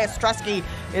Tobias Trusky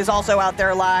is also out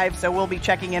there live, so we'll be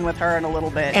checking in with her in a little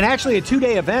bit. And actually a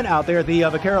 2-day event out there at the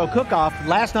Vaquero Cook-Off.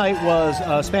 Last night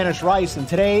was Spanish rice, and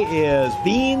today is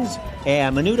beans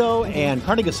and menudo and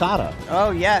carne asada.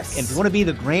 Oh, yes. And if you want to be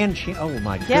the grand oh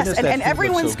my goodness. Yes, and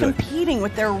everyone's competing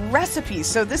with their recipes,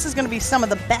 so this is going to be some of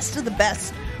the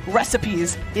best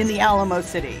recipes in the Alamo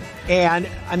City. And,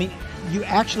 I mean, you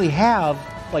actually have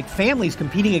like families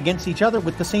competing against each other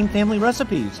with the same family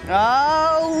recipes.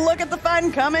 Oh, look at the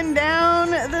fun coming down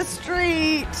the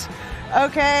street.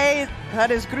 Okay,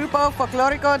 that is Grupo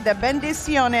Folclórico de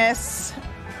Bendiciones.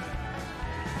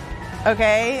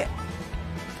 Okay.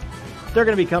 They're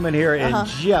going to be coming here in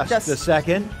just a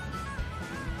second.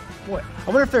 Boy, I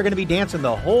wonder if they're going to be dancing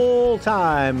the whole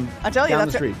time I tell you, down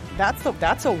the street.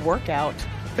 That's a workout.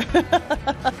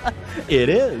 It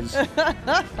is.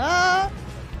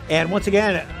 And once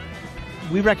again,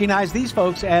 we recognize these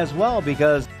folks as well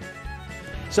because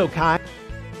so kind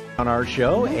on our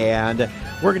show, and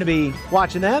we're going to be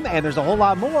watching them, and there's a whole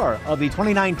lot more of the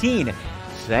 2019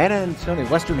 San Antonio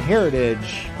Western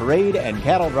Heritage Parade and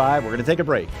Cattle Drive. We're going to take a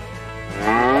break.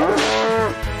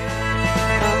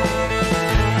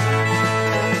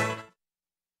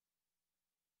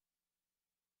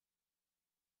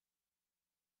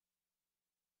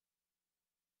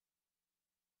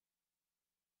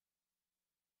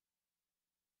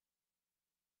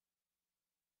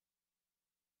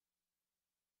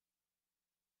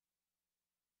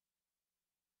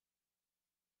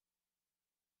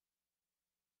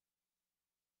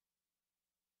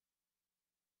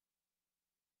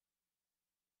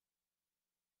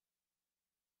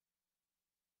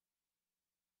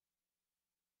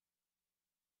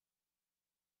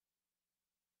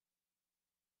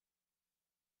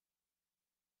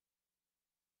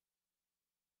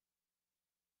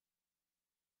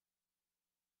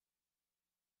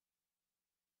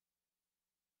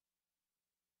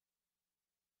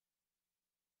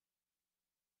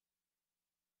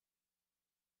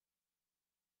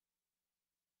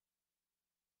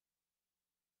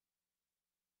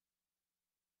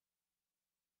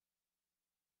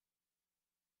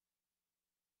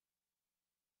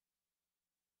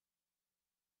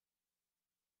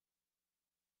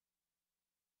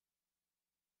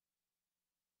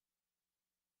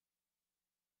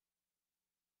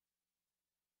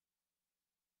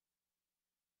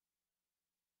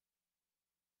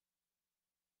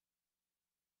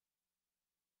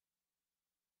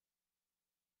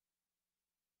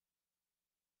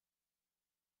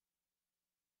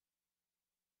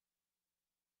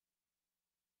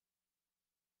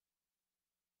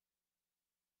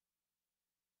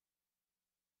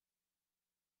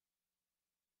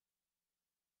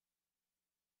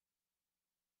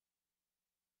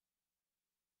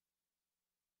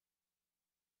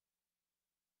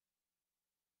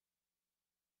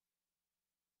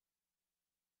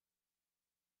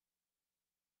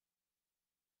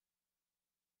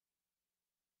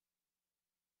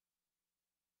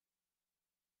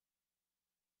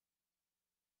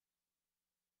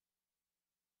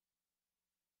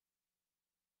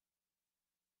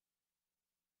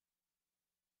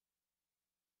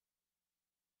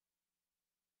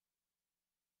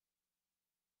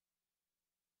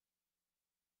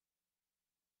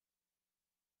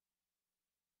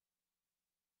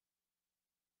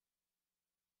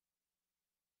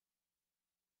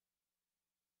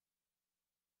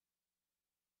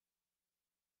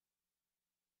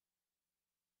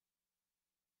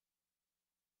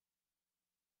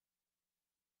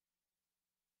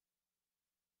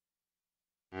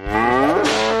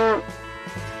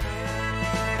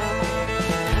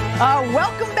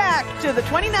 Welcome back to the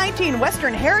 2019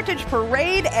 Western Heritage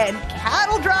Parade and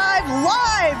Cattle Drive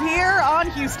live here on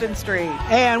Houston Street.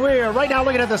 And we're right now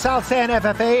looking at the South San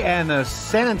FFA and the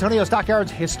San Antonio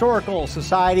Stockyards Historical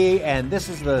Society. And this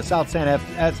is the South San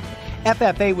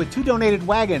FFA with 2 donated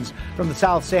wagons from the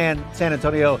South San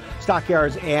Antonio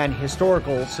Stockyards and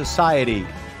Historical Society.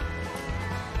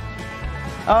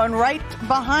 And right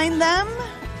behind them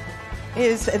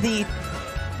is the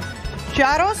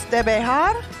Charros de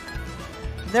Bejar.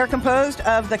 They're composed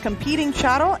of the competing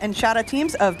Charro and Chara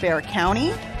teams of Bexar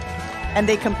County. And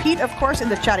they compete, of course, in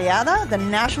the charreada, the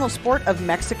national sport of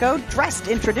Mexico, dressed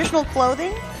in traditional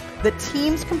clothing. The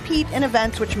teams compete in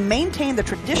events which maintain the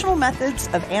traditional methods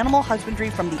of animal husbandry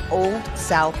from the old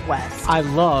Southwest. I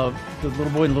love the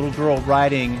little boy and little girl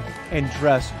riding and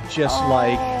dressed just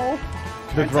like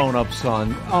the grown-up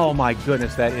son. Oh my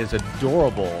goodness, that is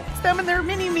adorable. It's them and their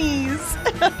mini-me's.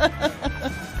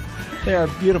 They're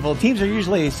beautiful. Teams are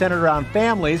usually centered around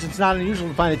families. It's not unusual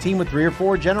to find a team with 3 or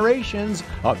 4 generations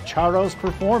of charros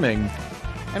performing.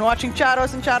 And watching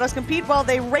charros and charros compete while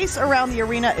they race around the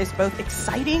arena is both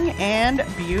exciting and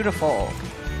beautiful.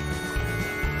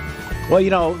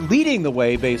 Well, leading the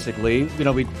way, basically,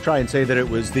 we try and say that it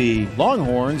was the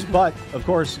Longhorns, but, of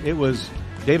course, it was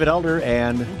David Elder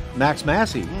and Max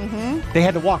Massey. They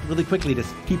had to walk really quickly to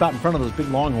keep out in front of those big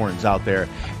Longhorns out there.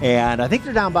 And I think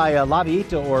they're down by La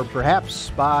Villita, or perhaps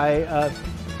by...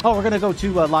 we're going to go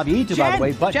to La Villita, by the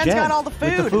way. But Jen's got all the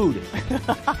food. With the food.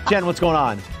 Jen, what's going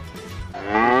on?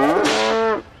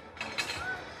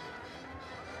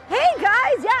 Hey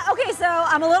guys, yeah, okay, so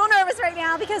I'm a little nervous right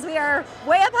now because we are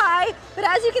way up high, but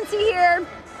as you can see here,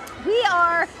 we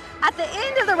are at the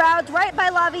end of the route, right by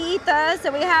La Villita.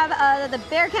 So we have the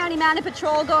Bexar County Mounted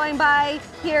Patrol going by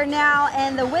here now,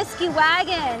 and the Whiskey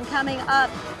Wagon coming up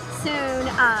soon.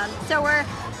 So we're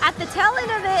at the tail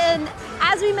end of it, and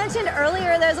as we mentioned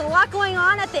earlier, there's a lot going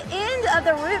on at the end of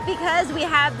the route because we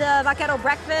have the Vaquero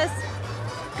Breakfast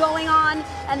going on,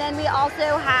 and then we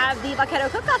also have the Vaquero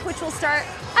Cook-Off, which will start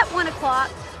at 1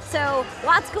 o'clock. So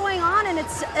lots going on, and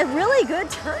it's a really good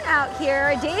turnout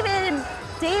here.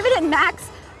 David and Max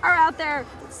are out there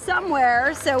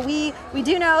somewhere, so we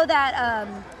do know that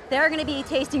they're going to be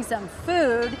tasting some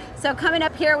food. So coming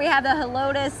up here, we have the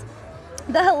Helotes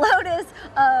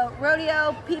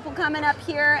Rodeo people coming up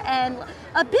here, and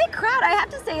a big crowd. I have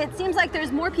to say, it seems like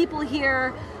there's more people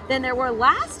here than there were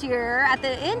last year at the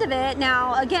end of it.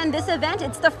 Now, again, this event,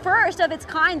 it's the first of its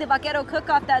kind, the Vaquero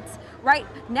Cook-Off, that's right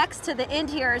next to the end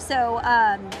here. So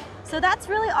that's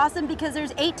really awesome because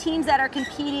there's 8 teams that are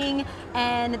competing,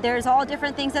 and there's all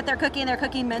different things that they're cooking. They're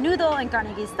cooking menudo and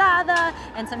carne guisada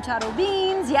and some charro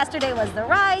beans. Yesterday was the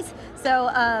rice. So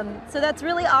that's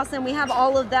really awesome. We have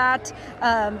all of that.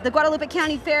 The Guadalupe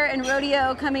County Fair and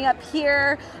Rodeo coming up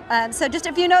here. So just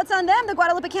a few notes on them. The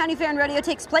Guadalupe County Fair and Rodeo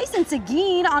takes place in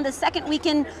Seguin on the 2nd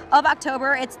weekend of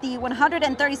October. It's the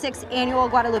 136th annual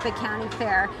Guadalupe County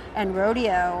Fair and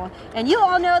Rodeo. And you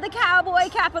all know the cowboy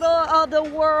capital of the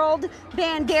world,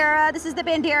 Bandera. This is the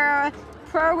Bandera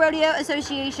Pro Rodeo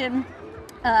Association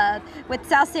with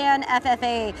South San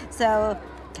FFA. So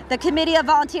the Committee of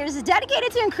Volunteers is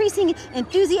dedicated to increasing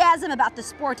enthusiasm about the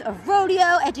sport of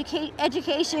rodeo,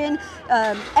 education,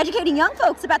 educating young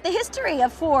folks about the history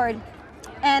of Ford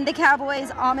and the Cowboys'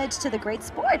 homage to the great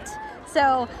sport.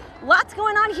 So lots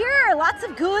going on here, lots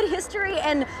of good history,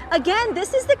 and again,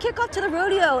 this is the kickoff to the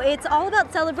rodeo. It's all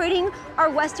about celebrating our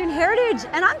Western heritage,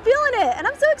 and I'm feeling it, and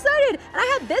I'm so excited. And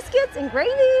I have biscuits and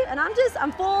gravy, and I'm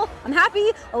full, I'm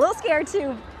happy, a little scared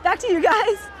too. Back to you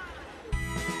guys.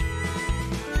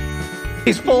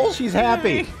 She's full, she's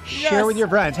happy. Yes. Share with your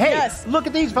friends. Hey, yes. Look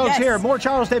at these folks here, more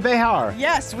charros de Bejar.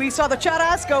 Yes, we saw the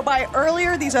charras go by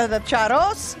earlier. These are the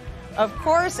charros, of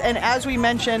course, and as we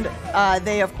mentioned,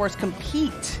 they of course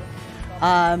compete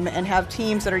and have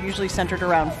teams that are usually centered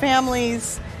around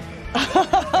families.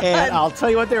 And I'll tell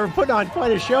you what, they were putting on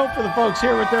quite a show for the folks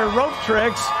here with their rope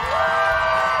tricks.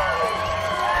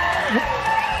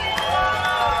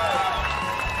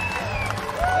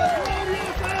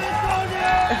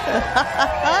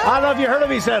 I don't know if you heard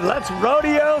him, he said, let's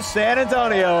rodeo San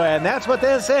Antonio. And that's what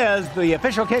this is, the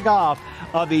official kickoff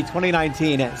of the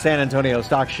 2019 San Antonio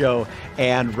Stock Show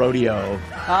and Rodeo.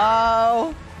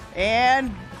 Oh,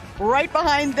 and right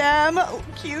behind them,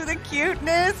 cue the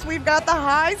cuteness, we've got the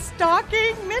high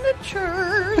stocking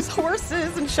miniatures,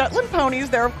 horses and Shetland ponies.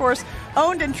 They're, of course,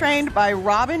 owned and trained by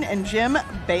Robin and Jim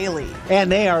Bailey.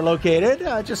 And they are located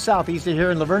just southeast of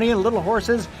here in Lavernia. Little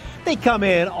horses, they come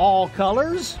in all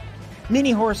colors.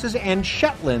 Mini horses and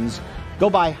Shetlands go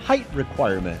by height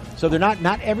requirement. So they're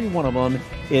not every one of them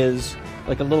is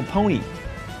like a little pony.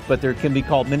 but they can be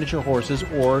called miniature horses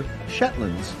or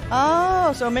Shetlands.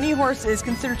 Oh, so a mini horse is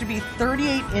considered to be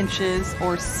 38 inches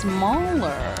or smaller.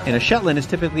 And a Shetland is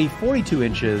typically 42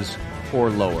 inches or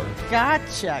lower.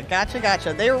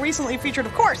 Gotcha. They were recently featured,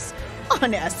 of course,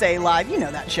 on SA Live. You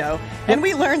know that show. And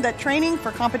we learned that training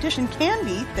for competition can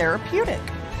be therapeutic.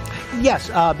 Yes,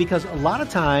 because a lot of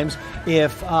times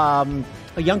if a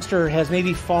youngster has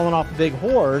maybe fallen off a big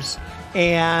horse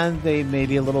and they may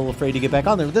be a little afraid to get back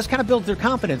on there, this kind of builds their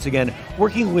confidence again,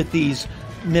 working with these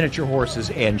miniature horses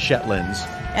and Shetlands.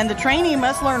 And the trainee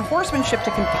must learn horsemanship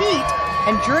to compete,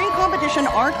 and during competition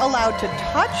aren't allowed to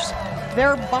touch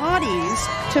their bodies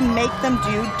to make them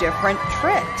do different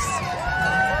tricks.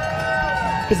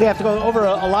 Because they have to go over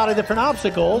a lot of different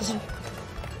obstacles.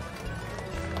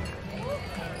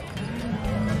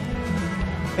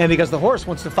 And because the horse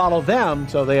wants to follow them,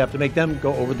 so they have to make them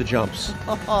go over the jumps.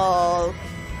 Oh.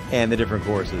 And the different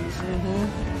courses.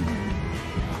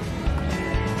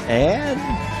 And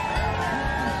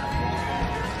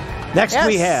next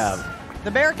we have the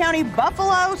Bexar County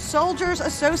Buffalo Soldiers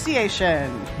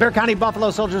Association. Bexar County Buffalo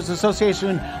Soldiers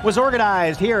Association was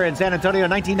organized here in San Antonio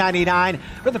in 1999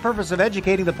 for the purpose of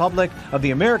educating the public of the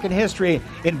American history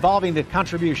involving the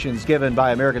contributions given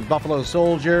by American Buffalo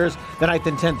Soldiers, the 9th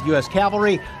and 10th U.S.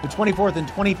 Cavalry, the 24th and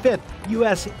 25th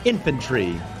U.S.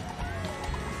 Infantry.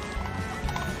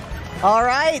 All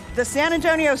right, the San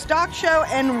Antonio Stock Show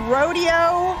and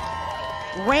Rodeo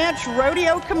Ranch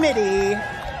Rodeo Committee.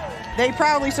 They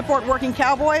proudly support working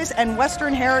cowboys and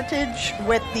Western heritage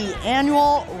with the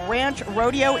annual Ranch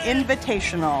Rodeo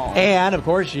Invitational. And, of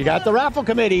course, you got the raffle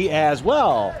committee as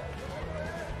well.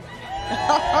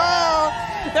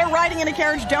 They're riding in a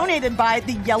carriage donated by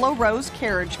the Yellow Rose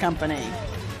Carriage Company.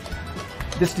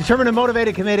 This determined and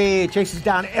motivated committee chases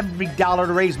down every dollar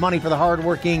to raise money for the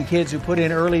hardworking kids who put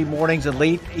in early mornings and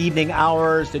late evening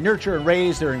hours to nurture and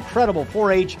raise their incredible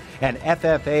 4-H and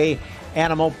FFA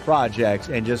animal projects,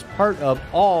 and just part of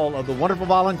all of the wonderful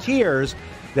volunteers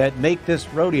that make this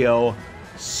rodeo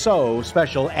so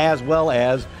special, as well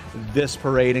as this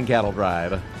parade and cattle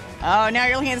drive. Oh, now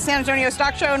you're looking at the San Antonio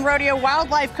Stock Show and Rodeo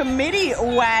Wildlife Committee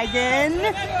wagon.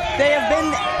 They have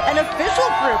been an official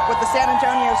group with the San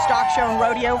Antonio Stock Show and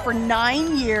Rodeo for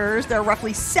 9 years. There are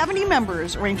roughly 70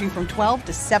 members ranging from 12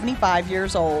 to 75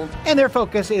 years old. And their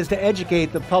focus is to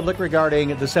educate the public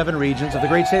regarding the 7 regions of the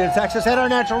great state of Texas and our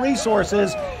natural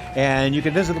resources. And you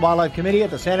can visit the Wildlife Committee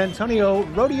at the San Antonio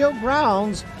Rodeo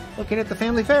grounds located at the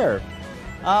Family Fair.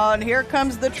 Oh, and here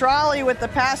comes the trolley with the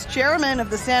past chairman of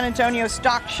the San Antonio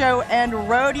Stock Show and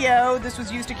Rodeo. This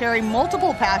was used to carry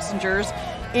multiple passengers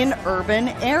in urban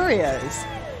areas.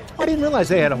 I didn't realize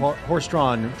they had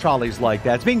horse-drawn trolleys like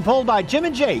that. It's being pulled by Jim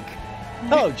and Jake.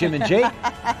 Hello, Jim and Jake.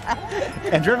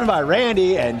 And driven by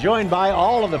Randy and joined by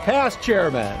all of the past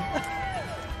chairmen.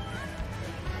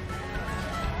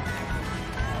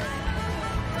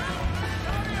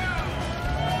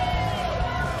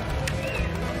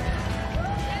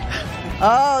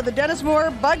 Oh, the Dennis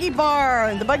Moore Buggy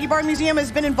Barn. The Buggy Barn Museum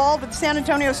has been involved with the San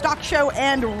Antonio Stock Show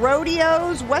and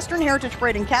Rodeo's Western Heritage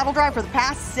Parade and Cattle Drive for the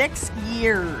past 6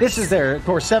 years. This is their, of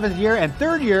course, 7th year and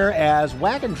 3rd year as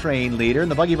wagon train leader.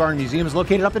 And the Buggy Barn Museum is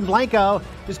located up in Blanco.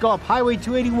 Just go up Highway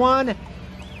 281.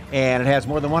 And it has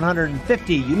more than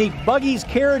 150 unique buggies,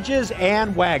 carriages,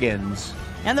 and wagons.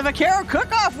 And the Vaquero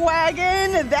Cook-Off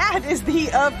Wagon, that is the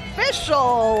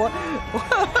official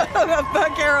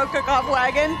Vaquero Cook-Off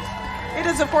Wagon. It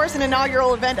is, of course, an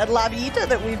inaugural event at La Villita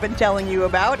that we've been telling you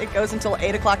about. It goes until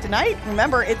 8 o'clock tonight.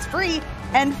 Remember, it's free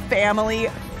and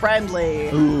family-friendly.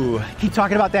 Ooh, keep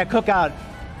talking about that cookout.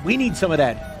 We need some of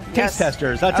that. Taste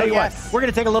testers. I'll tell you what, we're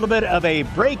going to take a little bit of a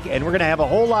break, and we're going to have a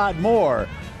whole lot more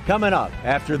coming up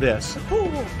after this.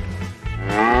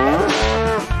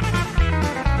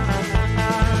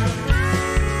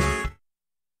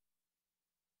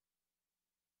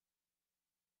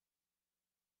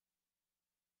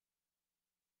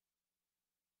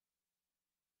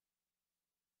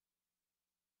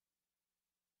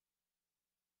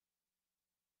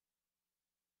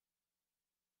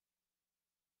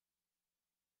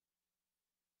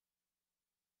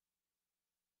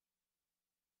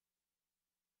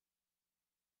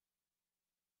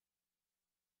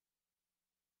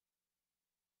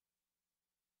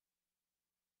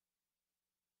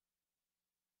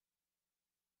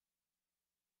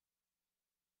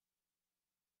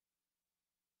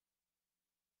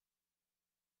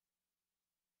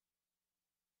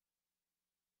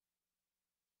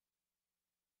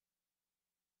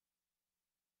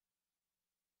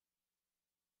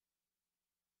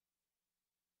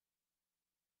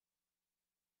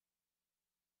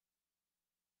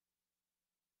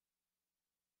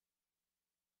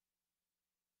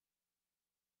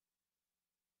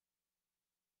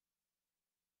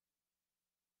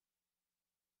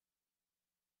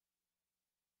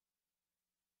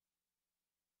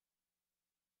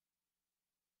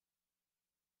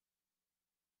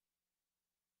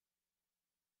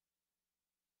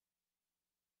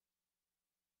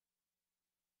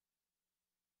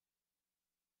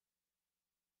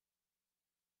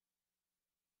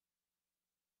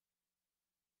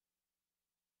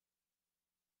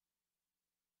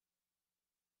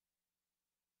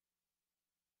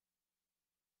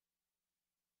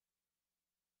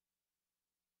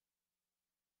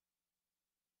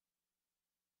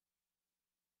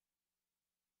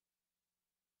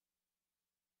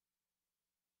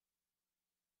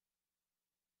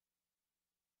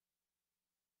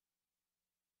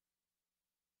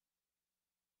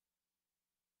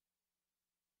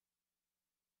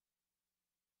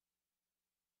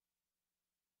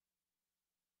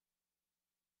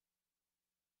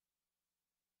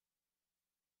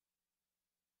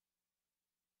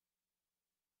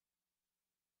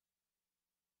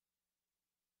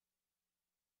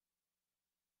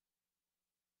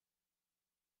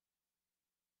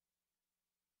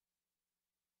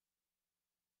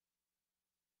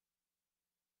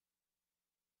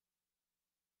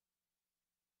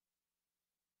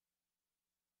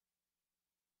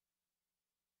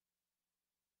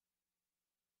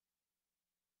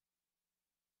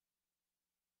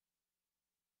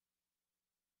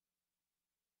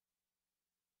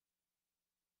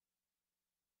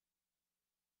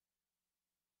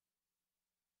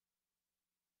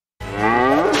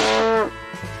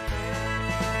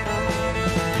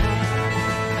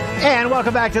 And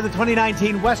welcome back to the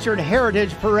 2019 Western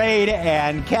Heritage Parade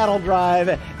and Cattle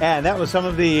Drive. And that was some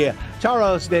of the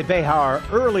Charros de Behar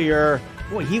earlier.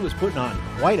 Boy, he was putting on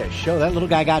quite a show. That little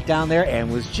guy got down there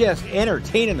and was just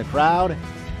entertaining the crowd.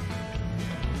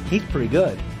 He's pretty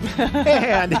good.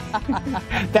 And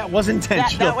that was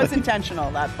intentional. That was intentional,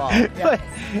 that fall. But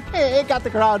it got the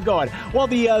crowd going. Well,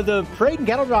 the Parade and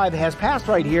Cattle Drive has passed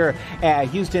right here at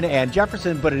Houston and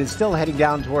Jefferson, but it is still heading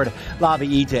down toward La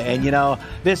Villita. And, you know,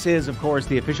 this is, of course,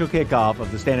 the official kickoff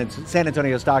of the San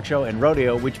Antonio Stock Show and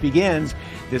Rodeo, which begins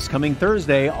this coming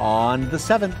Thursday on the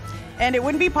 7th. And it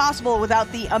wouldn't be possible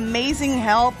without the amazing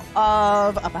help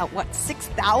of about,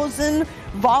 6,000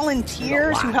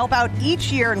 volunteers who help out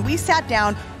each year. And we sat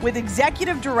down with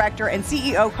Executive Director and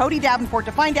CEO Cody Davenport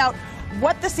to find out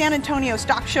what the San Antonio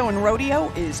Stock Show and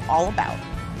Rodeo is all about.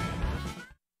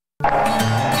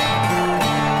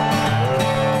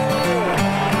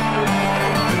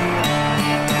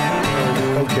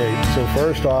 Okay, so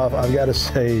first off, I've got to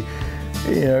say,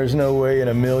 there's no way in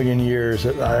a million years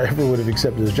that I ever would have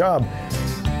accepted this job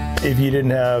if you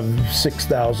didn't have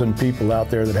 6,000 people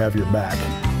out there that have your back.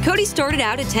 Cody started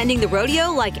out attending the rodeo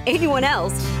like anyone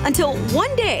else until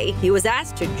one day he was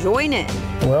asked to join in.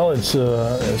 Well, it's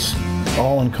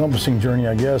all-encompassing journey,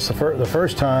 I guess. The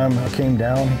first time I came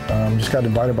down, just got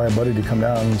invited by a buddy to come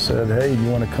down and said, hey, do you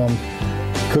want to come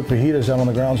cook fajitas out on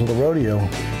the grounds of the rodeo?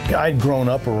 I'd grown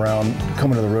up around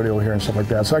coming to the rodeo here and stuff like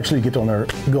that, so actually get on there,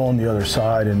 go on the other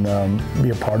side and be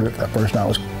a part of it that first night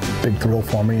was a big thrill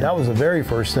for me. That was the very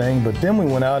first thing, but then we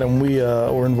went out and we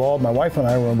were involved, my wife and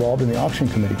I were involved in the auction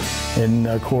committee. And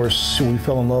of course, we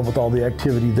fell in love with all the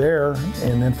activity there,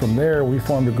 and then from there, we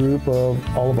formed a group of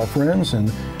all of our friends,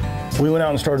 and we went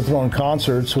out and started throwing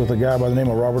concerts with a guy by the name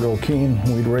of Robert O'Keen.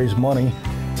 We'd raise money.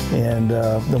 And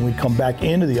then we'd come back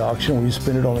into the auction. We'd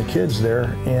spend it on the kids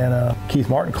there. And Keith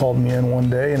Martin called me in one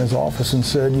day in his office and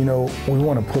said, we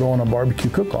want to put on a barbecue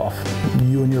cook-off.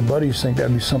 You and your buddies think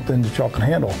that'd be something that y'all can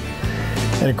handle.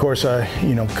 And of course, I,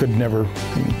 could never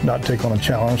not take on a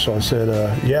challenge. So I said,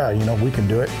 yeah, we can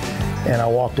do it. And I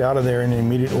walked out of there and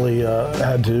immediately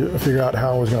had to figure out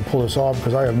how I was going to pull this off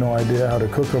because I have no idea how to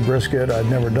cook a brisket. I'd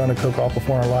never done a cook-off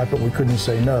before in our life, but we couldn't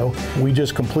say no. We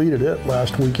just completed it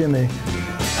last weekend. They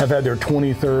have had their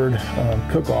 23rd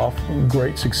cook-off,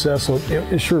 great success. So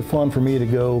it's sure fun for me to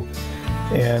go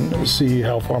and see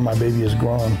how far my baby has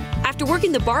grown. After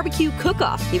working the barbecue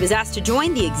cook-off, he was asked to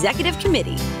join the executive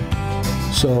committee.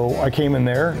 So I came in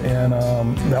there, and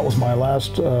that was my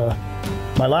last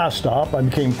stop. I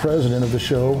became president of the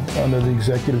show under the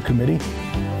executive committee,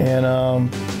 and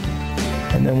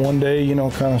then one day,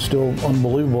 kind of still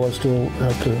unbelievable, I still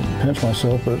have to pinch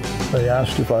myself, but they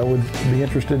asked if I would be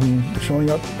interested in showing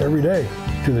up every day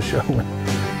to the show.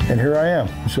 And here I am,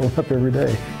 showing up every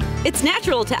day. It's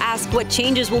natural to ask what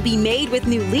changes will be made with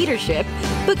new leadership,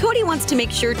 but Cody wants to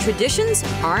make sure traditions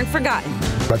aren't forgotten.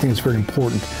 I think it's very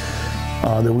important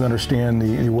that we understand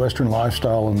the Western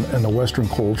lifestyle and the Western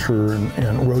culture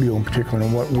and rodeo in particular,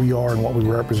 and what we are and what we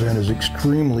represent is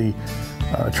extremely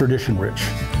tradition rich.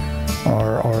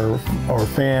 Our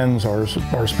fans, our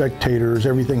spectators,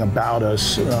 everything about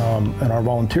us, and our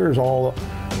volunteers, we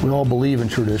all believe in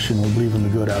tradition. We believe in the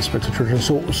good aspects of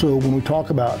tradition. So when we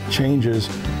talk about changes,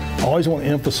 I always want to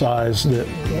emphasize that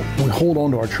we hold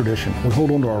on to our tradition. We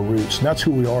hold on to our roots. And that's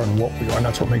who we are and what we are, and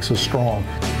that's what makes us strong.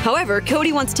 However,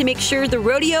 Cody wants to make sure the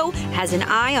rodeo has an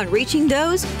eye on reaching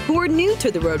those who are new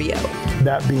to the rodeo.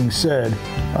 That being said,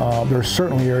 there are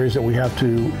certainly areas that we have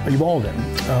to evolve in.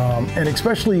 And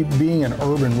especially being an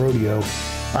urban rodeo,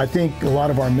 I think a lot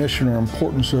of our mission or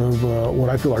importance of what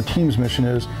I feel our team's mission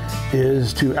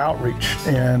is to outreach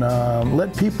and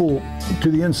let people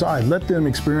to the inside, let them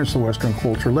experience the Western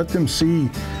culture, let them see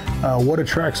what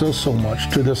attracts us so much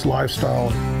to this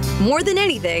lifestyle. More than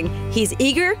anything, he's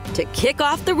eager to kick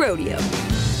off the rodeo.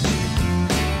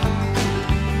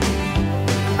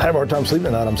 I have a hard time sleeping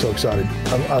at night. I'm so excited.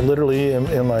 I literally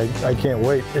am like, I can't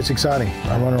wait. It's exciting.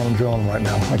 I'm running on adrenaline right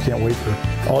now. I can't wait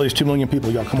for all these 2 million people.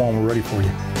 Y'all come on, we're ready for you.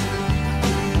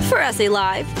 For SA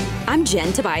Live, I'm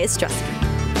Jen Tobias-Trusky.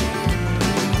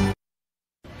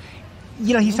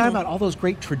 He's talking about all those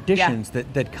great traditions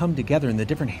that come together and the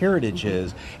different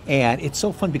heritages. And it's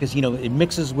so fun because, it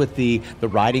mixes with the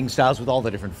riding styles with all the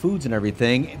different foods and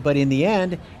everything. But in the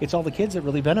end, it's all the kids that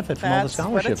really benefit from all the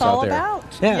scholarships out there. That's what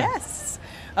it's all about. Yeah. Yes.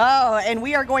 Oh, and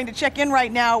we are going to check in right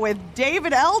now with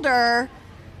David Elder,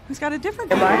 who's got a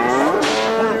different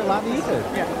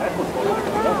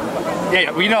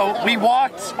Yeah, we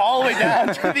walked all the way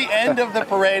down to the end of the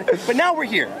parade, but now we're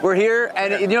here. We're here,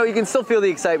 and you can still feel the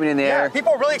excitement in the air.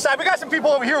 People are really excited. We got some people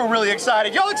over here who are really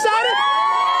excited. Y'all excited?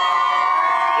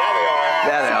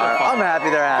 Yeah, they are. I'm happy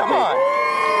they're happy. Come on.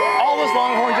 All those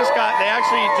Longhorns they're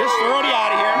already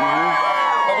out of here.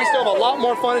 But we still have a lot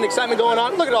more fun and excitement going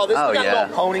on. Look at all this. We got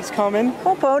little ponies coming.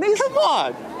 Oh, ponies? Come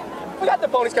on. We got the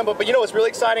ponies coming, but you know what's really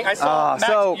exciting? I saw,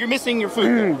 Max, you're missing your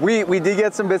food. We did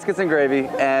get some biscuits and gravy,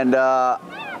 and I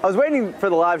was waiting for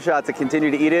the live shot to continue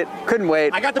to eat it. Couldn't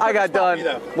wait. I got done.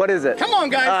 What is it? Come on,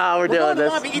 guys. We're doing this.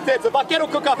 La Viita. It's a Vaquero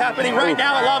cook-off happening right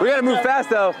now at La Viita. We gotta move fast,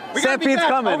 though. Stampede's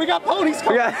coming. Oh, we got ponies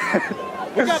coming.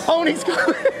 We got ponies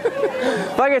coming.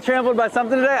 If I get trampled by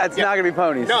something today, it's not gonna be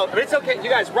ponies. No, but it's okay. You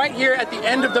guys, right here at the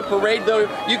end of the parade, though,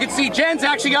 you can see Jen's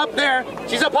actually up there.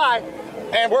 She's up high.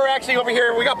 And we're actually over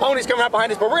here. We got ponies coming up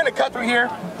behind us, but we're gonna cut through here.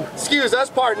 Excuse us,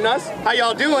 pardon us. How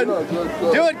y'all doing?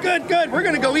 Doing good, good. We're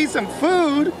gonna go eat some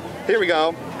food. Here we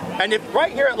go. And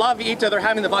right here at La Viita, they're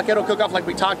having the Vaquero cook-off like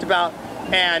we talked about,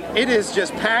 and it is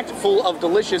just packed full of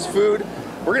delicious food.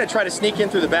 We're gonna try to sneak in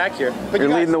through the back here. But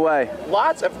you're leading the way.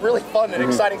 Lots of really fun and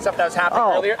exciting stuff that was happening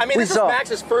earlier. I mean, this is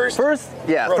Max's first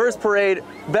parade.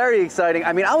 Very exciting.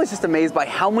 I mean, I was just amazed by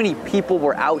how many people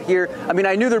were out here. I mean,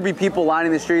 I knew there'd be people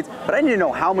lining the streets, but I didn't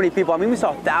know how many people. I mean, we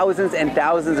saw thousands and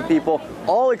thousands of people,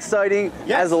 all exciting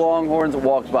as the Longhorns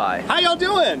walked by. How y'all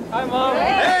doing? Hi, Mom.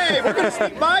 Hey, we're gonna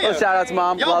sneak by you. Well, shout out to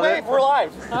Mom. Y'all Love wave, it. we're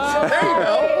live. There you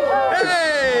go.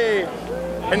 Hey.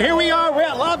 And here we are, we're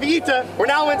at La Viita. We're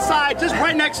now inside, just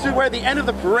right next to where the end of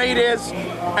the parade is.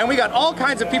 And we got all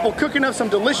kinds of people cooking up some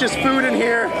delicious food in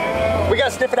here. We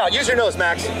gotta sniff it out. Use your nose,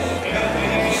 Max.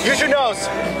 Use your nose.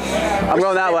 I'm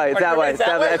going that way. It's that way. It's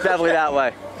definitely that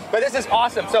way. But this is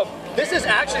awesome. So this is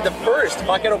actually the first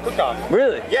Vaquero cook-off.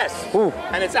 Really? Yes. Ooh.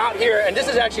 And it's out here, and this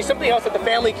is actually something else that the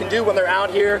family can do when they're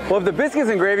out here. Well, if the biscuits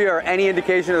and gravy are any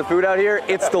indication of the food out here,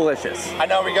 it's delicious. I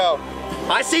know, we go.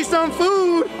 I see some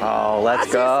food. Oh,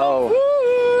 let's go. See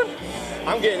some food.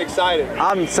 I'm getting excited.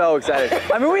 I'm so excited.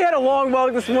 I mean, we had a long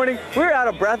walk this morning. We were out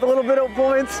of breath a little bit at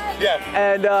points. Yeah.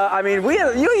 And I mean,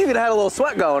 you even had a little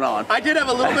sweat going on. I did have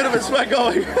a little bit of a sweat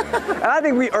going. And I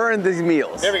think we earned these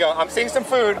meals. There we go. I'm seeing some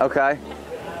food. Okay.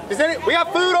 We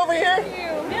got food over here?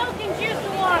 Milk and juice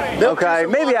and water. Okay,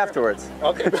 maybe afterwards.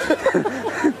 Okay.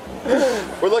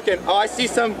 We're looking. Oh, I see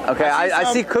some. Okay, I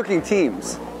see cooking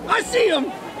teams. I see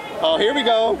them. Oh, here we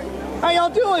go. How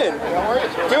y'all doing?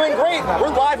 Doing great. We're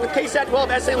live with KSAT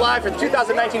 12 SA Live for the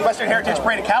 2019 Western Heritage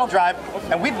Parade and Cattle Drive,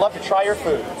 and we'd love to try your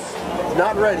food. It's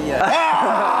not ready yet.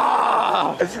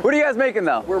 What are you guys making,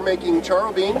 though? We're making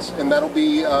charro beans, and that'll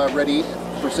be ready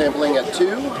for sampling at 2.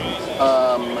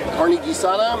 Carne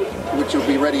guisada, which will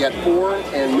be ready at 4,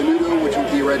 and menudo, which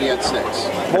will be ready at 6.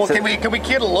 Well, can we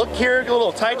get a look here, a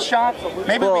little tight shot?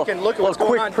 Maybe we can look at what's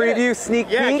going on. Quick preview, sneak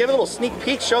peek? Yeah, give a little sneak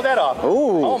peek, show that off.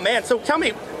 Ooh. Oh man, so tell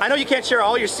me, I know you can't share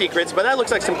all your secrets, but that looks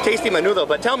like some tasty menudo,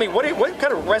 but tell me, what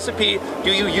kind of recipe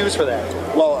do you use for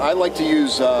that? Well, I like to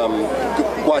use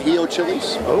guajillo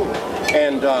chilies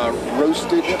and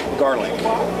roasted garlic.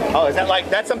 Oh, is that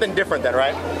that's something different then,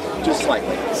 right? Just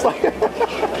slightly.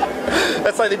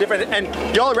 That's slightly different. And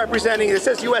y'all are representing, it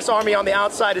says U.S. Army on the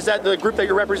outside. Is that the group that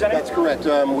you're representing? That's correct.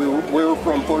 We're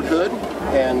from Fort Hood,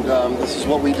 and this is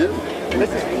what we do.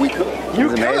 We cook. You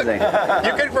cook. Amazing.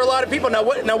 You cook for a lot of people. Now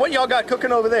what y'all got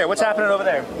cooking over there? What's happening over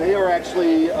there? They are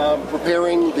actually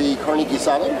preparing the carne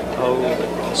guisada.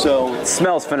 Oh. So it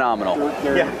smells phenomenal.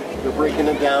 They're breaking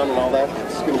it down and all that.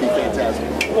 It's going to be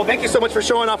fantastic. Well, thank you so much for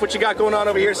showing off what you got going on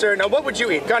over here, sir. Now, what would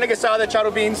you eat? Carne guisada,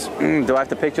 charro beans? Do I have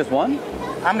to pick just one?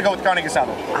 I'm going to go with carne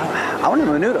guisada. I want a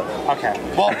menudo. Okay.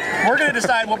 Well, we're going to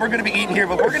decide what we're going to be eating here,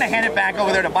 but we're going to hand it back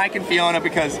over there to Mike and Fiona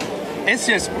because it's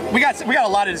just, we got a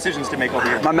lot of decisions to make over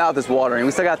here. My mouth is watering.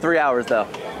 We still got 3 hours, though.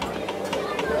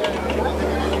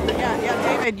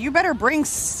 David, you better bring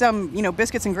some,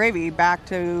 biscuits and gravy back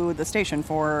to the station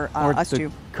for us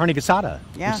to. Carne guisada,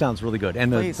 which sounds really good,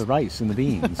 and the rice and the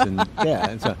beans, and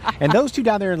and those two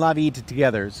down there in La Viita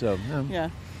together. So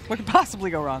what could possibly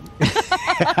go wrong?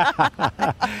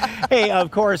 Hey,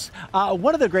 of course,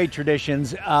 one of the great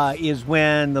traditions is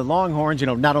when the Longhorns,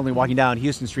 not only walking down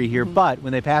Houston Street here, but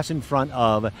when they pass in front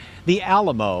of the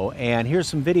Alamo. And here's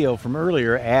some video from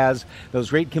earlier as those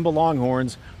great Kimball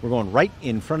Longhorns were going right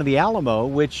in front of the Alamo,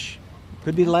 which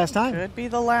could be the last time. Could be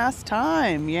the last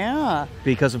time, yeah.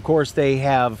 Because, of course, they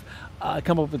have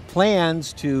come up with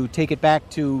plans to take it back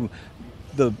to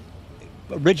the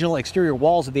original exterior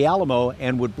walls of the Alamo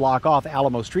and would block off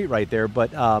Alamo Street right there.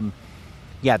 But,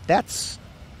 that's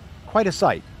quite a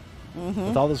sight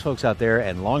with all those folks out there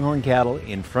and Longhorn cattle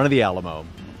in front of the Alamo.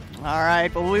 All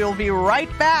right, well, we will be right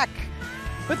back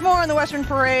with more on the Western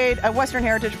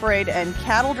Heritage Parade and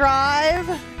Cattle Drive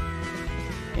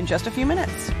in just a few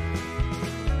minutes.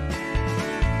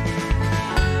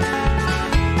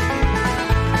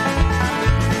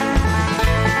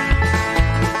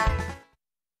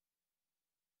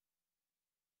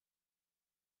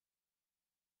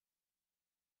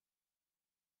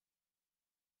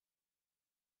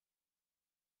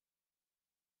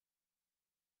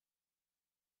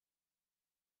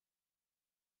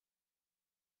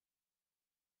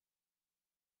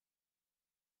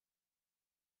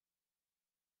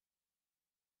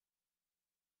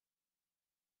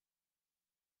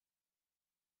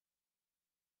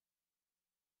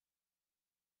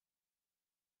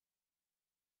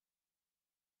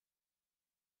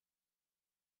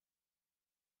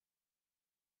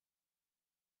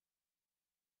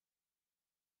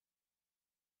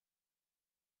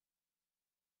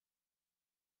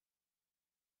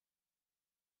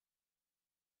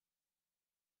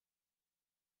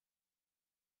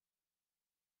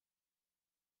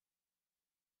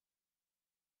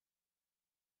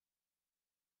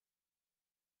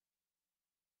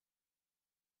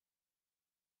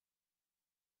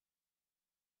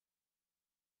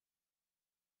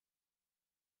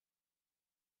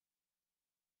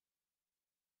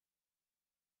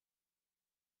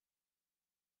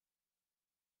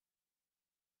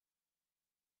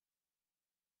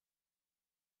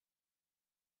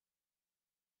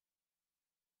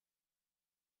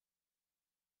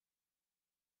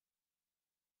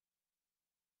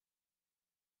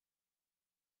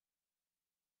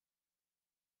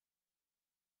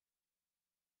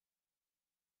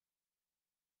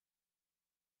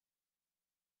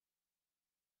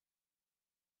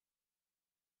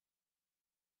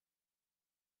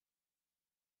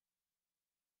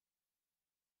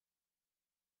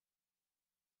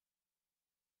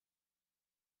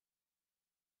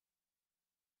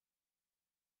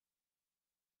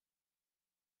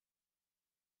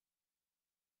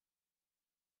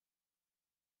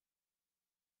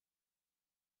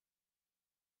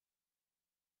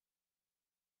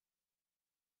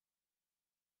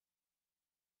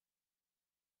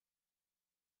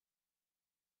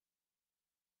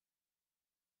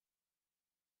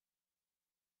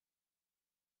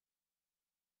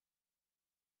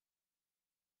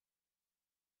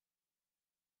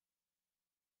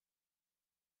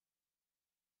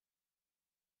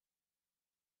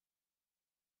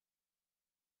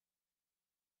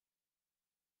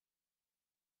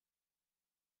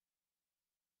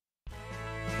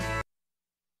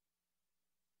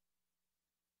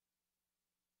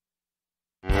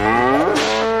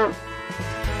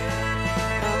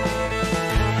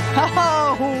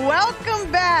 Oh,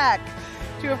 welcome back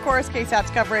to, of course,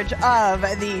 KSAT's coverage of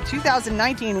the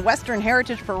 2019 Western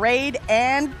Heritage Parade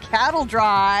and Cattle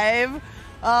Drive.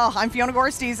 I'm Fiona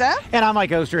Gorstiza. And I'm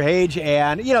Mike Osterhage.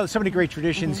 And, you know, so many great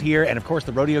traditions here. And, of course,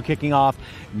 the rodeo kicking off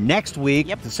next week,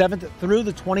 the 7th through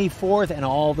the 24th, and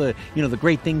all the, you know, the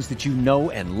great things that you know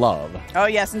and love. Oh,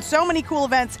 yes. And so many cool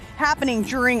events happening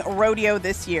during rodeo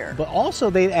this year. But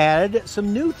also they've added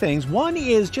some new things. One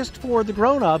is just for the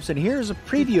grown-ups. And here's a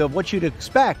preview of what you'd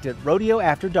expect at Rodeo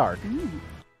After Dark.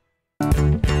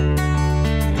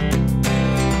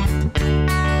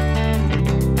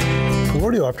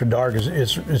 Rodeo After Dark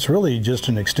it's really just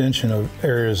an extension of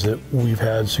areas that we've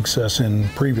had success in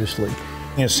previously.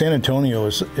 And San Antonio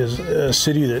is a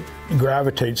city that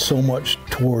gravitates so much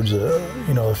towards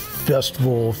a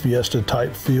festival, fiesta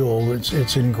type feel.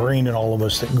 It's ingrained in all of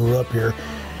us that grew up here.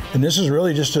 And this is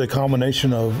really just a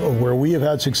combination of where we have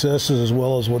had successes as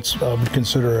well as what's I would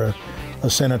consider a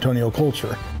San Antonio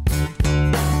culture.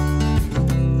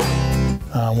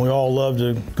 We all love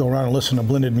to go around and listen to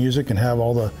blended music and have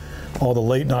all the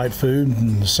late night food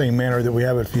in the same manner that we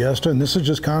have at Fiesta, and this is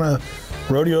just kind of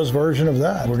rodeo's version of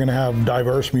that. We're going to have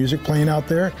diverse music playing out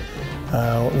there.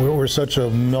 We're such a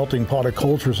melting pot of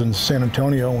cultures in San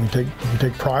Antonio, and we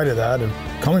take pride of that and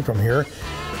coming from here.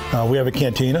 We have a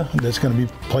cantina that's going to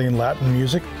be playing Latin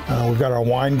music. We've got our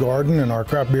wine garden and our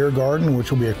craft beer garden,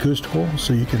 which will be acoustical,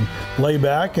 so you can lay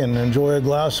back and enjoy a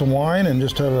glass of wine and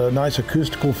just have a nice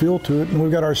acoustical feel to it. And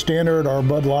we've got our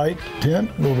Bud Light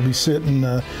tent. It'll be sitting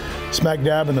smack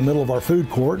dab in the middle of our food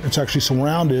court. It's actually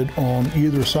surrounded on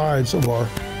either sides of our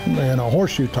in a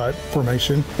horseshoe type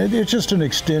formation. It's just an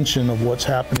extension of what's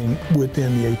happening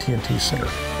within the AT&T Center.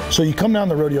 So you come down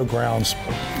the rodeo grounds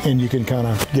and you can kind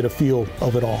of get a feel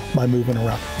of it all by moving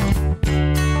around.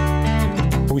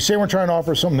 We say we're trying to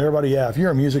offer something to everybody. Yeah, if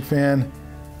you're a music fan,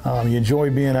 you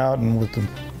enjoy being out and with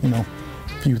the,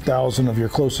 few thousand of your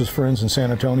closest friends in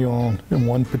San Antonio in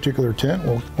one particular tent,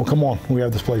 well, come on, we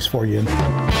have this place for you.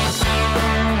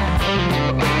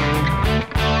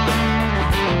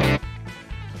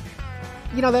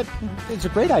 You know, that it's a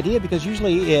great idea because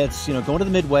usually it's, going to the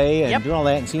Midway and doing all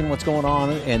that and seeing what's going on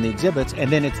and the exhibits,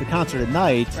 and then it's the concert at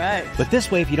night. Right. But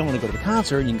this way, if you don't want to go to the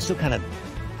concert, you can still kind of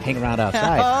hang around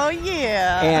outside. Oh,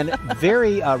 yeah. And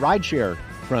very rideshare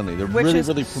friendly. They're really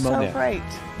promoting so that. Great.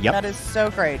 Yep. That is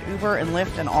so great. Uber and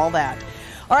Lyft and all that.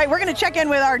 All right, we're going to check in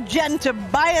with our Jen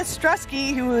Tobias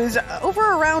Strusky, who is over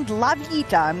around La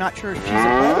Vita. I'm not sure if she's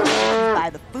by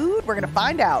the food. We're going to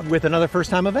find out. With another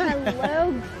first-time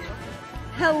event.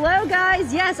 Hello,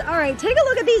 guys. Yes, all right, take a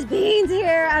look at these beans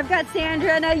here. I've got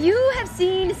Sandra. Now, you have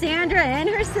seen Sandra and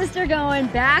her sister going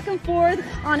back and forth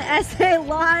on SA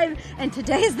Live, and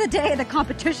today is the day the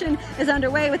competition is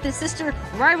underway with the sister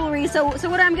rivalry. So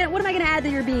what am I going to add to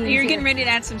your beans? You're getting ready to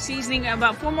add some seasoning,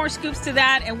 about 4 more scoops to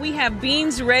that, and we have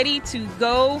beans ready to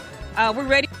go. We're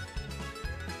ready.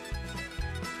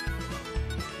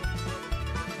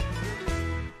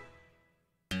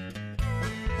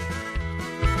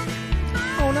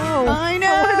 Oh no! I know.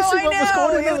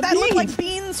 That looked like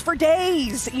beans for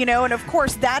days, and of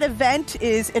course that event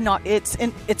is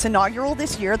it's inaugural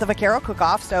this year, the Vaquero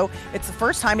Cook-Off. So it's the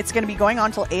first time. It's going to be going on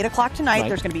until 8 o'clock tonight. Right.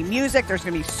 There's going to be music. There's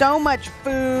going to be so much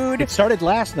food. It started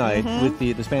last night with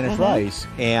the Spanish rice,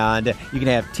 and you can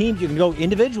have teams. You can go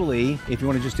individually if you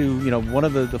want to just do one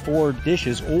of the 4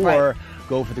 dishes, or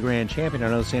go for the grand champion. I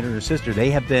know Sandra and her sister. They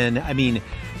have been.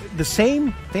 The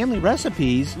same family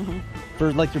recipes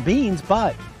for like their beans,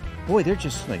 but boy, they're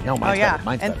just like, no, mine's better,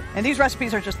 mine's better. And these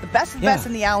recipes are just the best of the best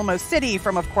in the Alamo City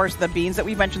from, of course, the beans that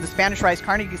we mentioned, the Spanish rice,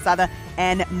 carne guisada,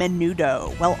 and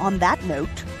menudo. Well, on that note,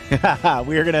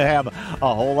 we're going to have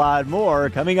a whole lot more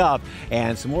coming up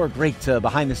and some more great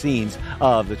behind the scenes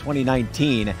of the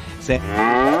 2019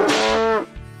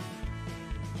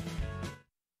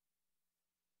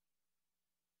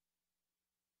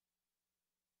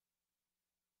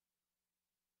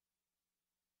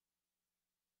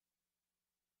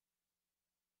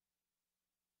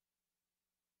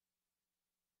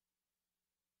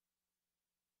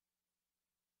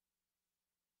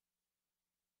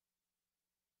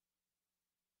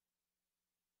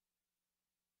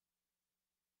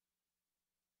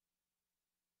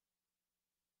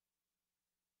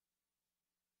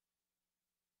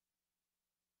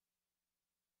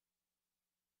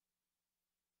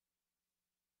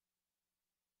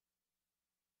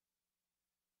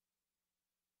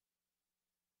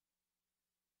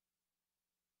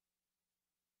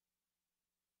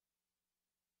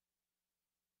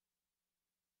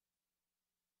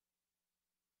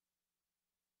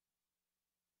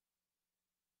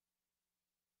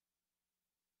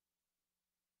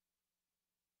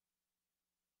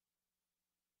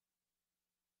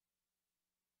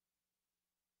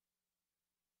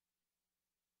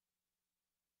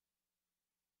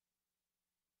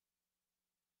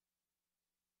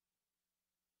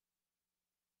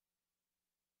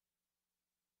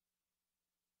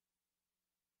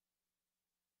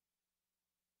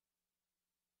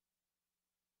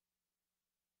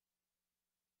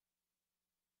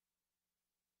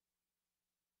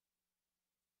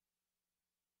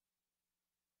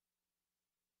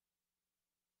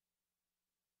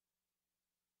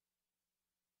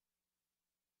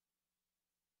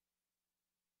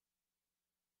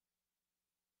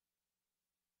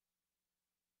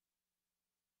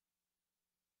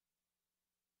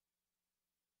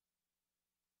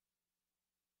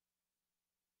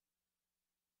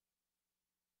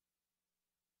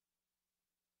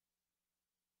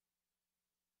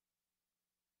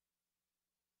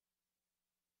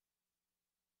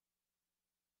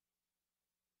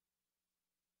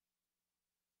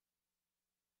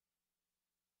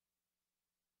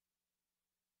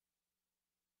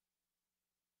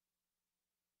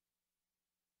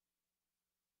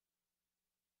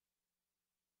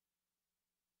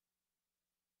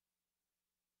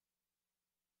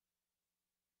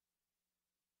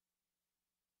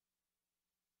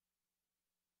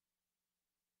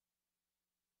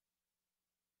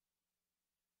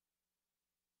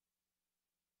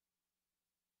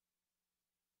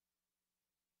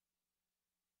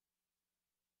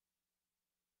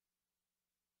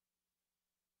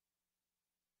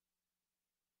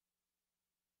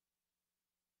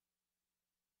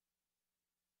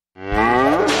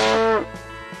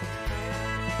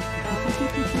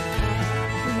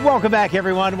 Welcome back,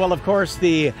 everyone. Well, of course,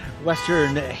 the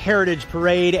Western Heritage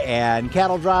Parade and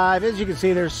Cattle Drive. As you can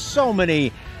see, there's so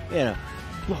many,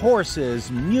 horses,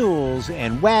 mules,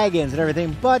 and wagons and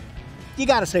everything. But you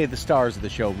got to say the stars of the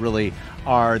show really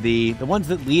are the ones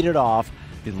that lead it off,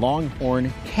 the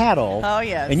Longhorn cattle. Oh,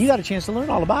 yes. And you got a chance to learn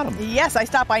all about them. Yes, I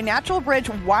stopped by Natural Bridge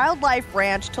Wildlife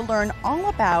Ranch to learn all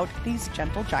about these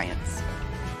gentle giants.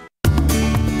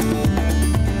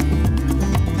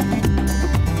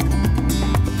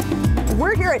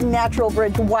 We're here at Natural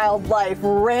Bridge Wildlife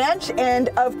Ranch, and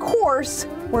of course,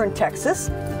 we're in Texas.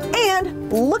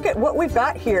 And look at what we've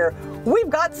got here.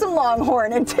 We've got some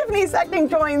Longhorn, and Tiffany Sechting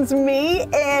joins me,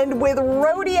 and with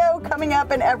rodeo coming up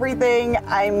and everything,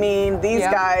 I mean, these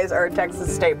guys are a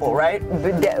Texas staple, right?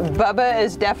 Bubba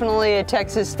is definitely a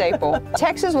Texas staple.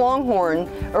 Texas Longhorn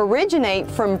originate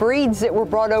from breeds that were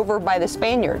brought over by the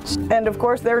Spaniards. And of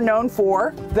course, they're known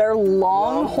for their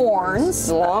long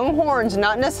horns. Long horns,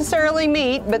 not necessarily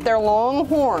meat, but they're long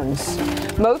horns.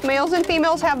 Both males and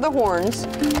females have the horns.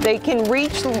 They can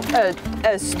reach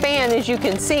a span, as you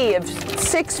can see, of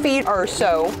 6 feet or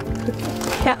so.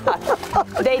 Yeah.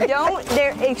 They don't,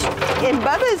 in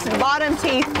Bubba's bottom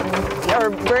teeth are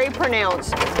very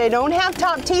pronounced. They don't have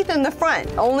top teeth in the front,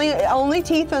 only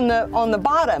teeth on the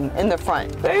bottom in the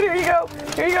front. Here you go,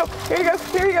 here you go, here you go,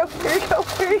 here you go, here you go,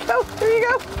 here you go, here you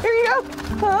go, here you go.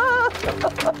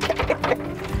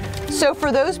 Okay. So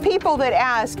for those people that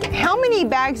ask, how many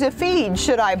bags of feed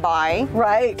should I buy?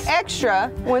 Right. Extra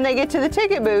when they get to the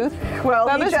ticket booth. Well,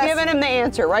 Bubba's giving them the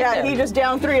answer right there. Yeah, he just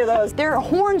downed 3 of those. Their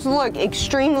horns look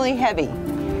extremely heavy.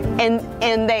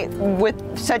 And they,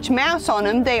 with such mass on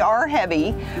them, they are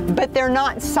heavy, but they're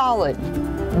not solid.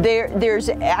 There's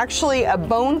actually a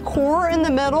bone core in the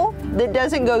middle that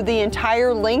doesn't go the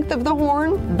entire length of the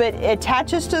horn, but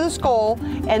attaches to the skull,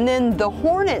 and then the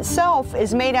horn itself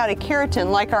is made out of keratin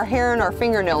like our hair and our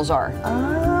fingernails are.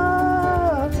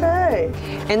 Ah, okay.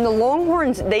 And the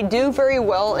Longhorns, they do very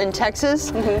well in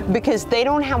Texas because they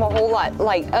don't have a whole lot,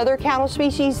 like other cattle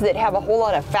species that have a whole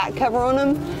lot of fat cover on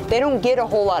them, they don't get a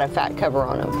whole lot of fat cover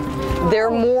on them.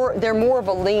 They're more of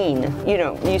a lean. You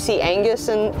know, you see Angus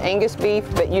and Angus beef,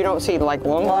 but you don't see like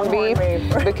Longhorn beef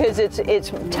because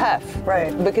it's tough.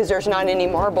 Right. Because there's not any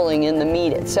marbling in the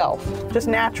meat itself. Just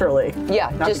naturally. Yeah,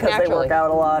 not just because naturally. They work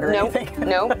out a lot or anything.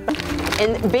 No.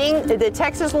 And being the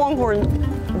Texas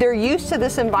Longhorn, they're used to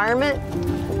this environment,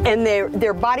 and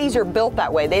their bodies are built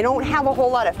that way. They don't have a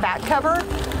whole lot of fat cover,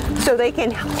 so they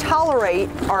can tolerate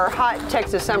our hot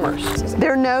Texas summers.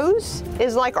 Their nose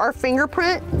is like our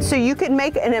fingerprint, so you can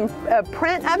make a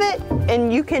print of it,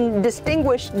 and you can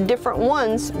distinguish different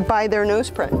ones by their nose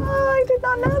print. Oh, I did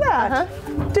not know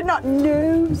that. Did not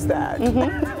know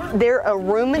that. They're a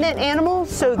ruminant animal,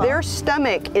 so their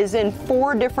stomach is in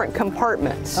 4 different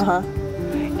compartments.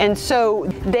 And so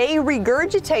they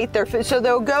regurgitate their food. So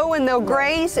they'll go and they'll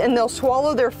graze and they'll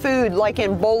swallow their food like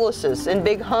in boluses, in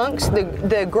big hunks,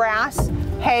 the grass,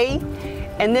 hay,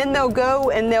 and then they'll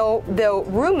go and they'll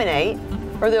ruminate,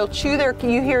 or they'll chew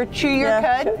chew your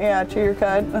cud? Yeah, chew your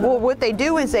cud. Well, what they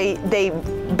do is they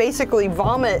basically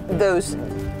vomit those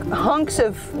hunks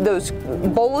of those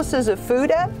boluses of food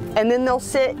up, and then they'll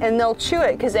sit and they'll chew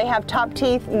it because they have top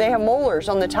teeth and they have molars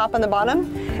on the top and the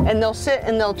bottom, and they'll sit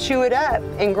and they'll chew it up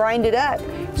and grind it up,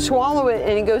 swallow it,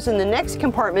 and it goes in the next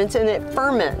compartments and it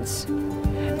ferments.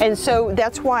 And so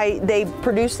that's why they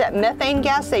produce that methane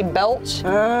gas they belch,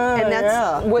 and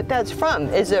that's what that's from,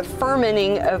 is a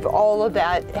fermenting of all of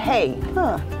that hay.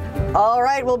 All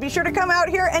right, well, be sure to come out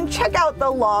here and check out the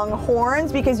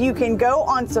Longhorns, because you can go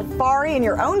on safari in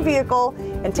your own vehicle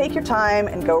and take your time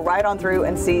and go right on through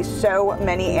and see so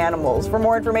many animals. For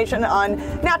more information on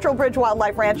Natural Bridge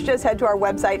Wildlife Ranch, just head to our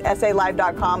website,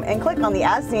 salive.com, and click on the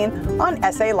As Seen on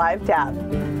SA Live tab.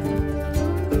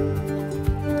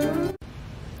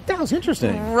 That was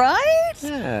interesting. Right?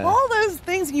 Yeah. All those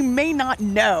things you may not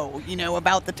know,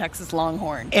 about the Texas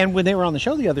Longhorn. And when they were on the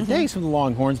show the other day, some of the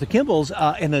Longhorns, the Kimballs,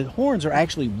 and the horns are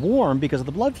actually warm because of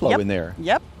the blood flow in there.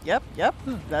 Yep.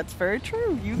 That's very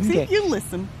true. You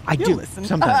listen. I do listen.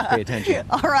 sometimes pay attention.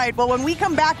 All right, well, when we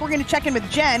come back, we're going to check in with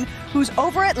Jen, who's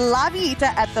over at La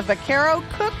Vita at the Vaquero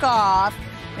Cook-Off,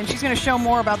 and she's going to show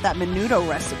more about that menudo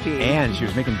recipe. And she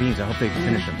was making beans. I hope they can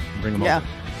finish them. Bring them over.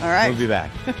 All right. We'll be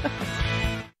back.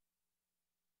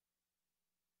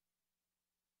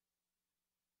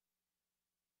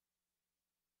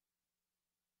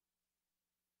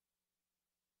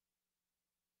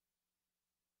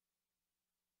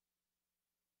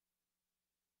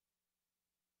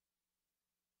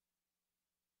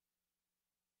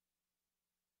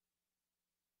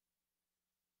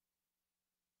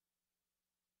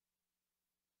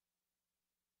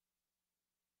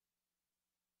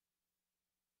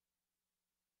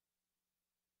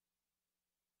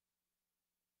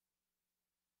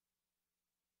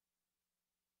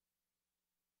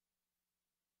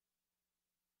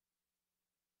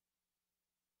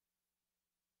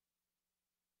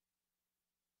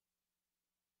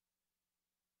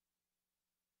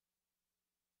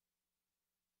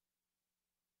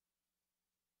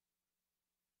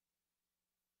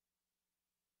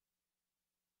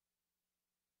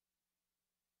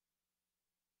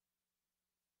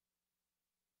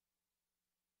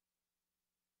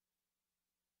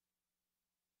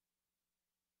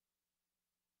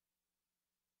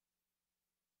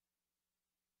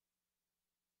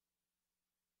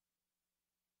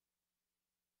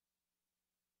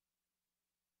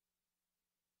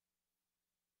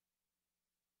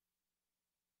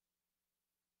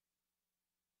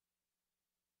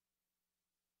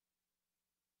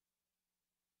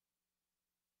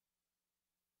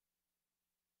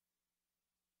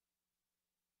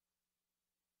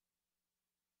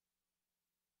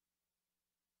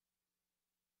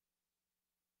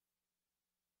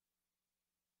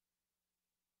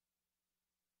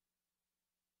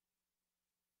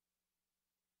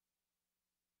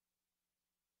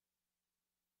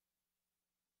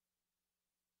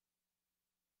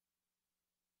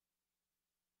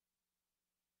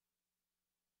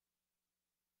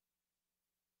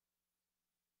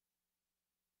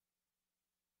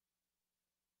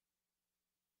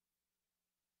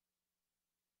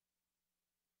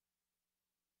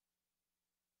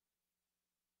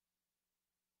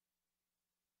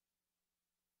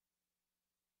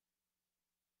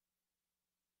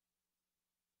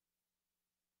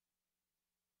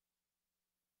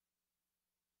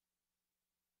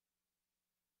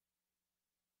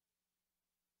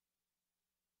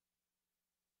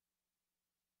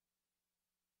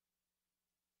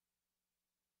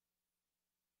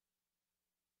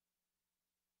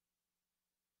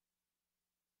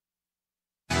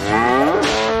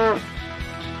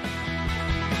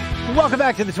 Welcome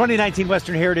back to the 2019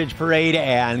 Western Heritage Parade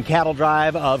and Cattle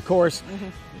Drive. Of course,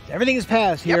 everything is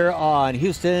passed here on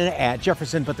Houston at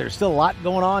Jefferson, but there's still a lot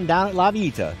going on down at La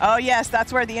Villita. Oh, yes,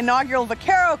 that's where the inaugural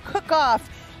Vaquero Cook-Off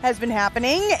has been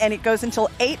happening, and it goes until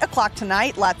 8 o'clock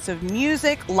tonight. Lots of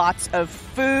music, lots of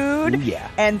food. Ooh, yeah.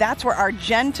 And that's where our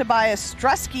Jen Tobias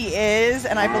Strusky is,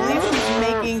 and I believe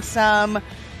she's making some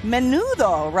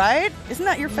menudo, right? Isn't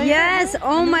that your favorite? Yes.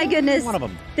 Oh, my goodness. One of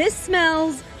them. This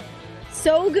smells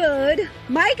so good.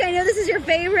 Mike, I know this is your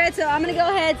favorite, so I'm going to go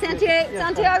ahead.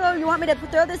 Santiago, you want me to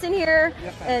throw this in here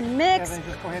and mix? Yeah, then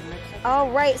just go ahead and mix it. All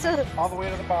right. So All the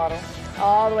way to the bottom.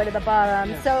 all the way to the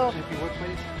bottom. Yes, So if you would,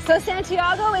 please. So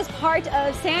Santiago is part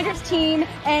of Sandra's team,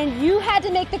 and you had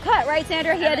to make the cut, right,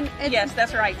 Sandra? Yes,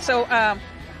 that's right. So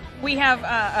we have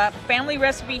a family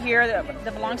recipe here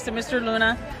that belongs to Mr.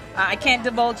 Luna. I can't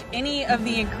divulge any of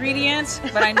the ingredients,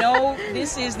 but I know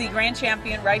this is the grand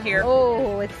champion right here.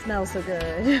 Oh, it smells so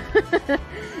good.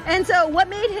 And so what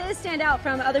made his stand out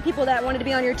from other people that wanted to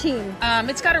be on your team?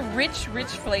 It's got a rich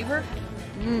flavor.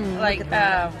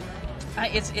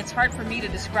 It's hard for me to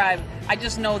describe. I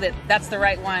just know that that's the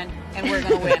right one, and we're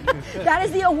going to win. That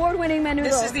is the award-winning menudo.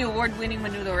 This is the award-winning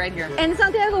menudo right here. And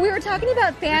Santiago, we were talking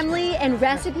about family and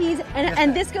recipes,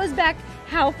 and this goes back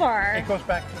how far? It goes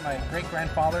back to my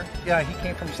great-grandfather. Yeah, he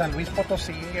came from San Luis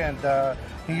Potosí, and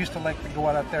he used to like to go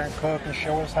out there and cook and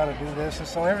show us how to do this. And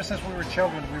so ever since we were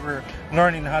children, we were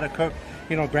learning how to cook,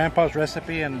 Grandpa's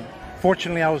recipe, and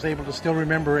fortunately, I was able to still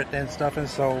remember it and stuff, and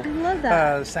so I love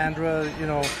that. Sandra,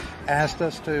 asked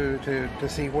us to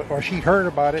see what, or she heard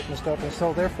about it and stuff, and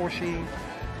so therefore she,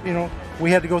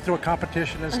 we had to go through a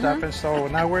competition and stuff, and so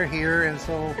now we're here, and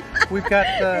so we've got.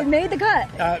 It made the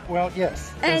cut. Well,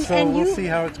 yes, and so we'll see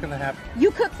how it's going to happen.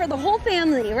 You cook for the whole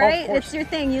family, right? Of course. It's your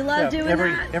thing. You love doing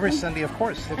that. Every Sunday, of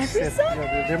course. Every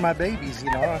Sunday. They're my babies,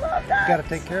 You love that. got to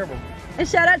take care of them. And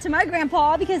shout out to my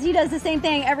grandpa because he does the same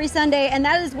thing every Sunday, and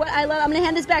that is what I love. I'm going to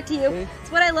hand this back to you.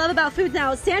 It's what I love about food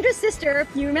now. Sandra's sister,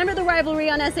 you remember the rivalry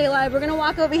on SA Live. We're going to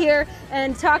walk over here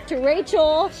and talk to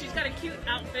Rachel. She's got a cute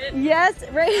outfit. Yes,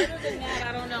 Other than that,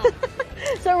 I don't know.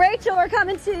 So Rachel, we're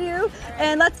coming to you,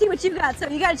 and let's see what you got. So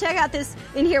you got to check out this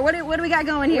in here. What do we got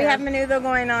going here? We have menudo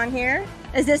going on here.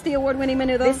 Is this the award-winning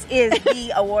menudo? This is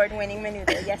the award-winning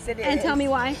menudo. Yes, it is. And tell me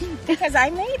why. Because I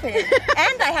made it,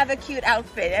 and I have a cute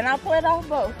outfit, and I'll pull it off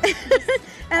both.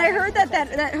 And I heard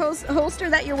that holster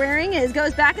that you're wearing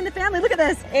goes back in the family. Look at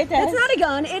this. It does. It's not a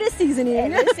gun. It is seasoning.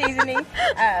 It is seasoning.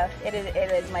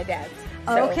 It is my dad's.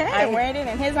 So Okay. I'm wearing it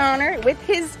in his honor with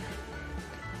his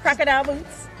crocodile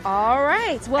boots. All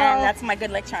right. Well, and that's my good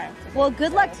luck charm. Well,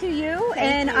 good luck to you.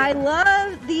 Thank you. I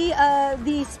love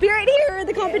the spirit here,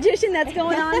 the competition that's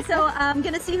going on. So I'm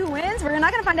going to see who wins. We're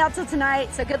not going to find out till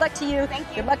tonight. So good luck to you. Thank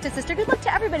you. Good luck to sister. Good luck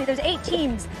to everybody. There's 8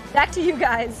 teams. Back to you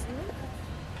guys.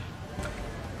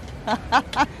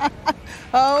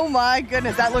 Oh my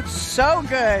goodness, that looks so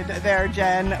good there,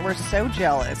 Jen. We're so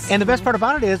jealous. And the best part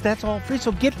about it is that's all free.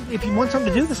 So if you want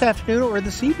something to do this afternoon or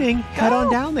this evening, head on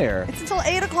down there. It's until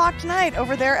 8 o'clock tonight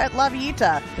over there at La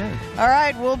Villita. Yeah. All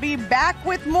right, we'll be back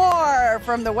with more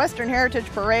from the Western Heritage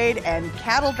Parade and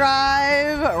Cattle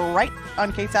Drive right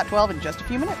on KSAT 12 in just a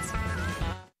few minutes.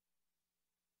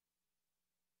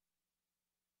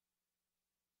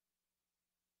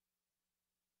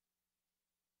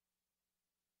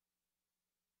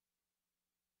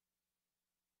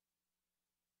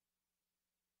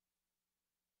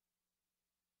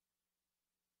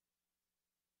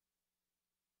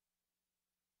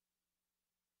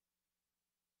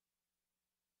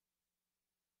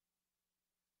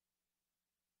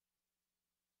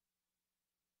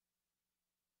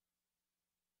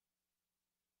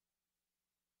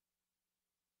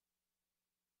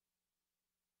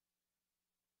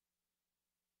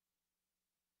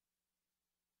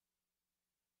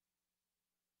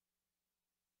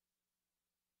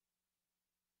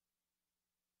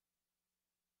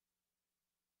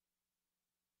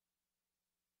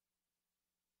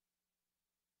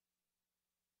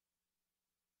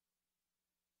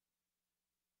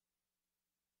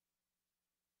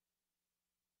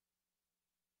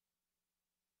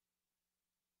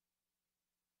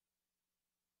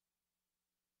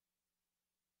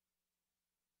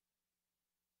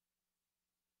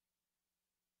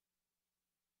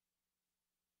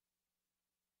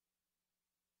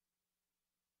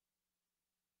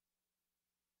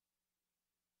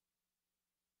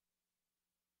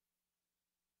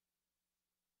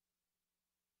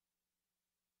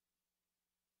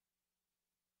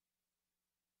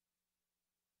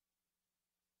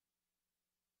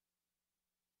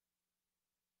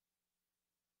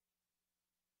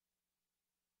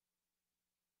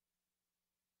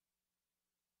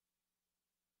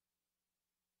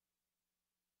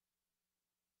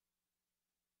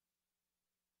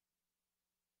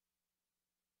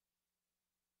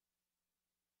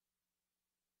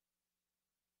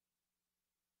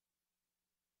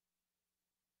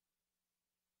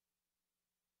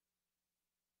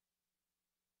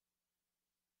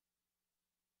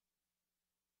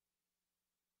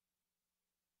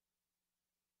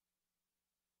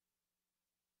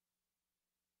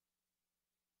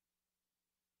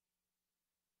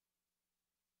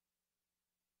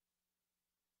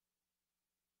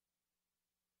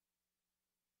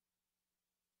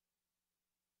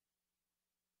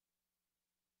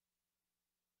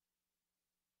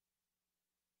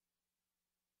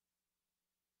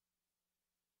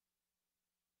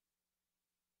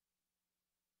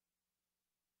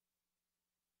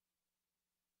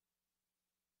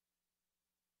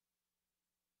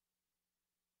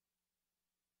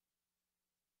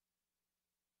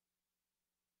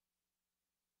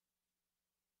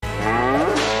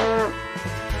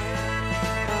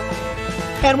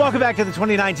 And welcome back to the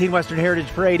 2019 Western Heritage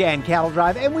Parade and Cattle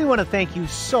Drive. And we want to thank you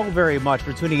so very much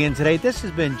for tuning in today. This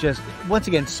has been just, once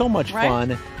again, so much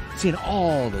fun. Seeing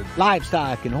all the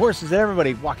livestock and horses and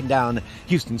everybody walking down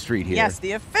Houston Street here. Yes,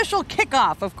 the official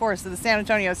kickoff, of course, of the San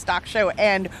Antonio Stock Show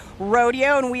and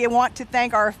Rodeo. And we want to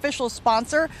thank our official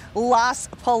sponsor, Las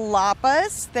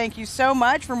Palapas. Thank you so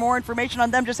much. For more information on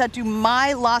them, just head to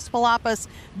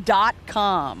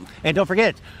mylaspalapas.com. And don't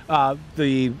forget,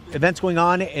 the events going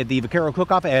on at the Vaquero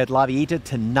Cook-Off at La Villita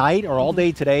tonight, or all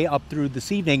day today up through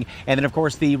this evening. And then, of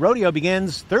course, the rodeo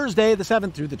begins Thursday the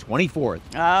 7th through the 24th.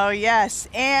 Oh, yes.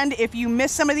 And if you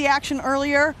missed some of the action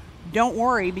earlier, don't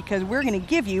worry, because we're going to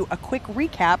give you a quick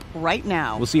recap right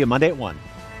now. We'll see you Monday at 1.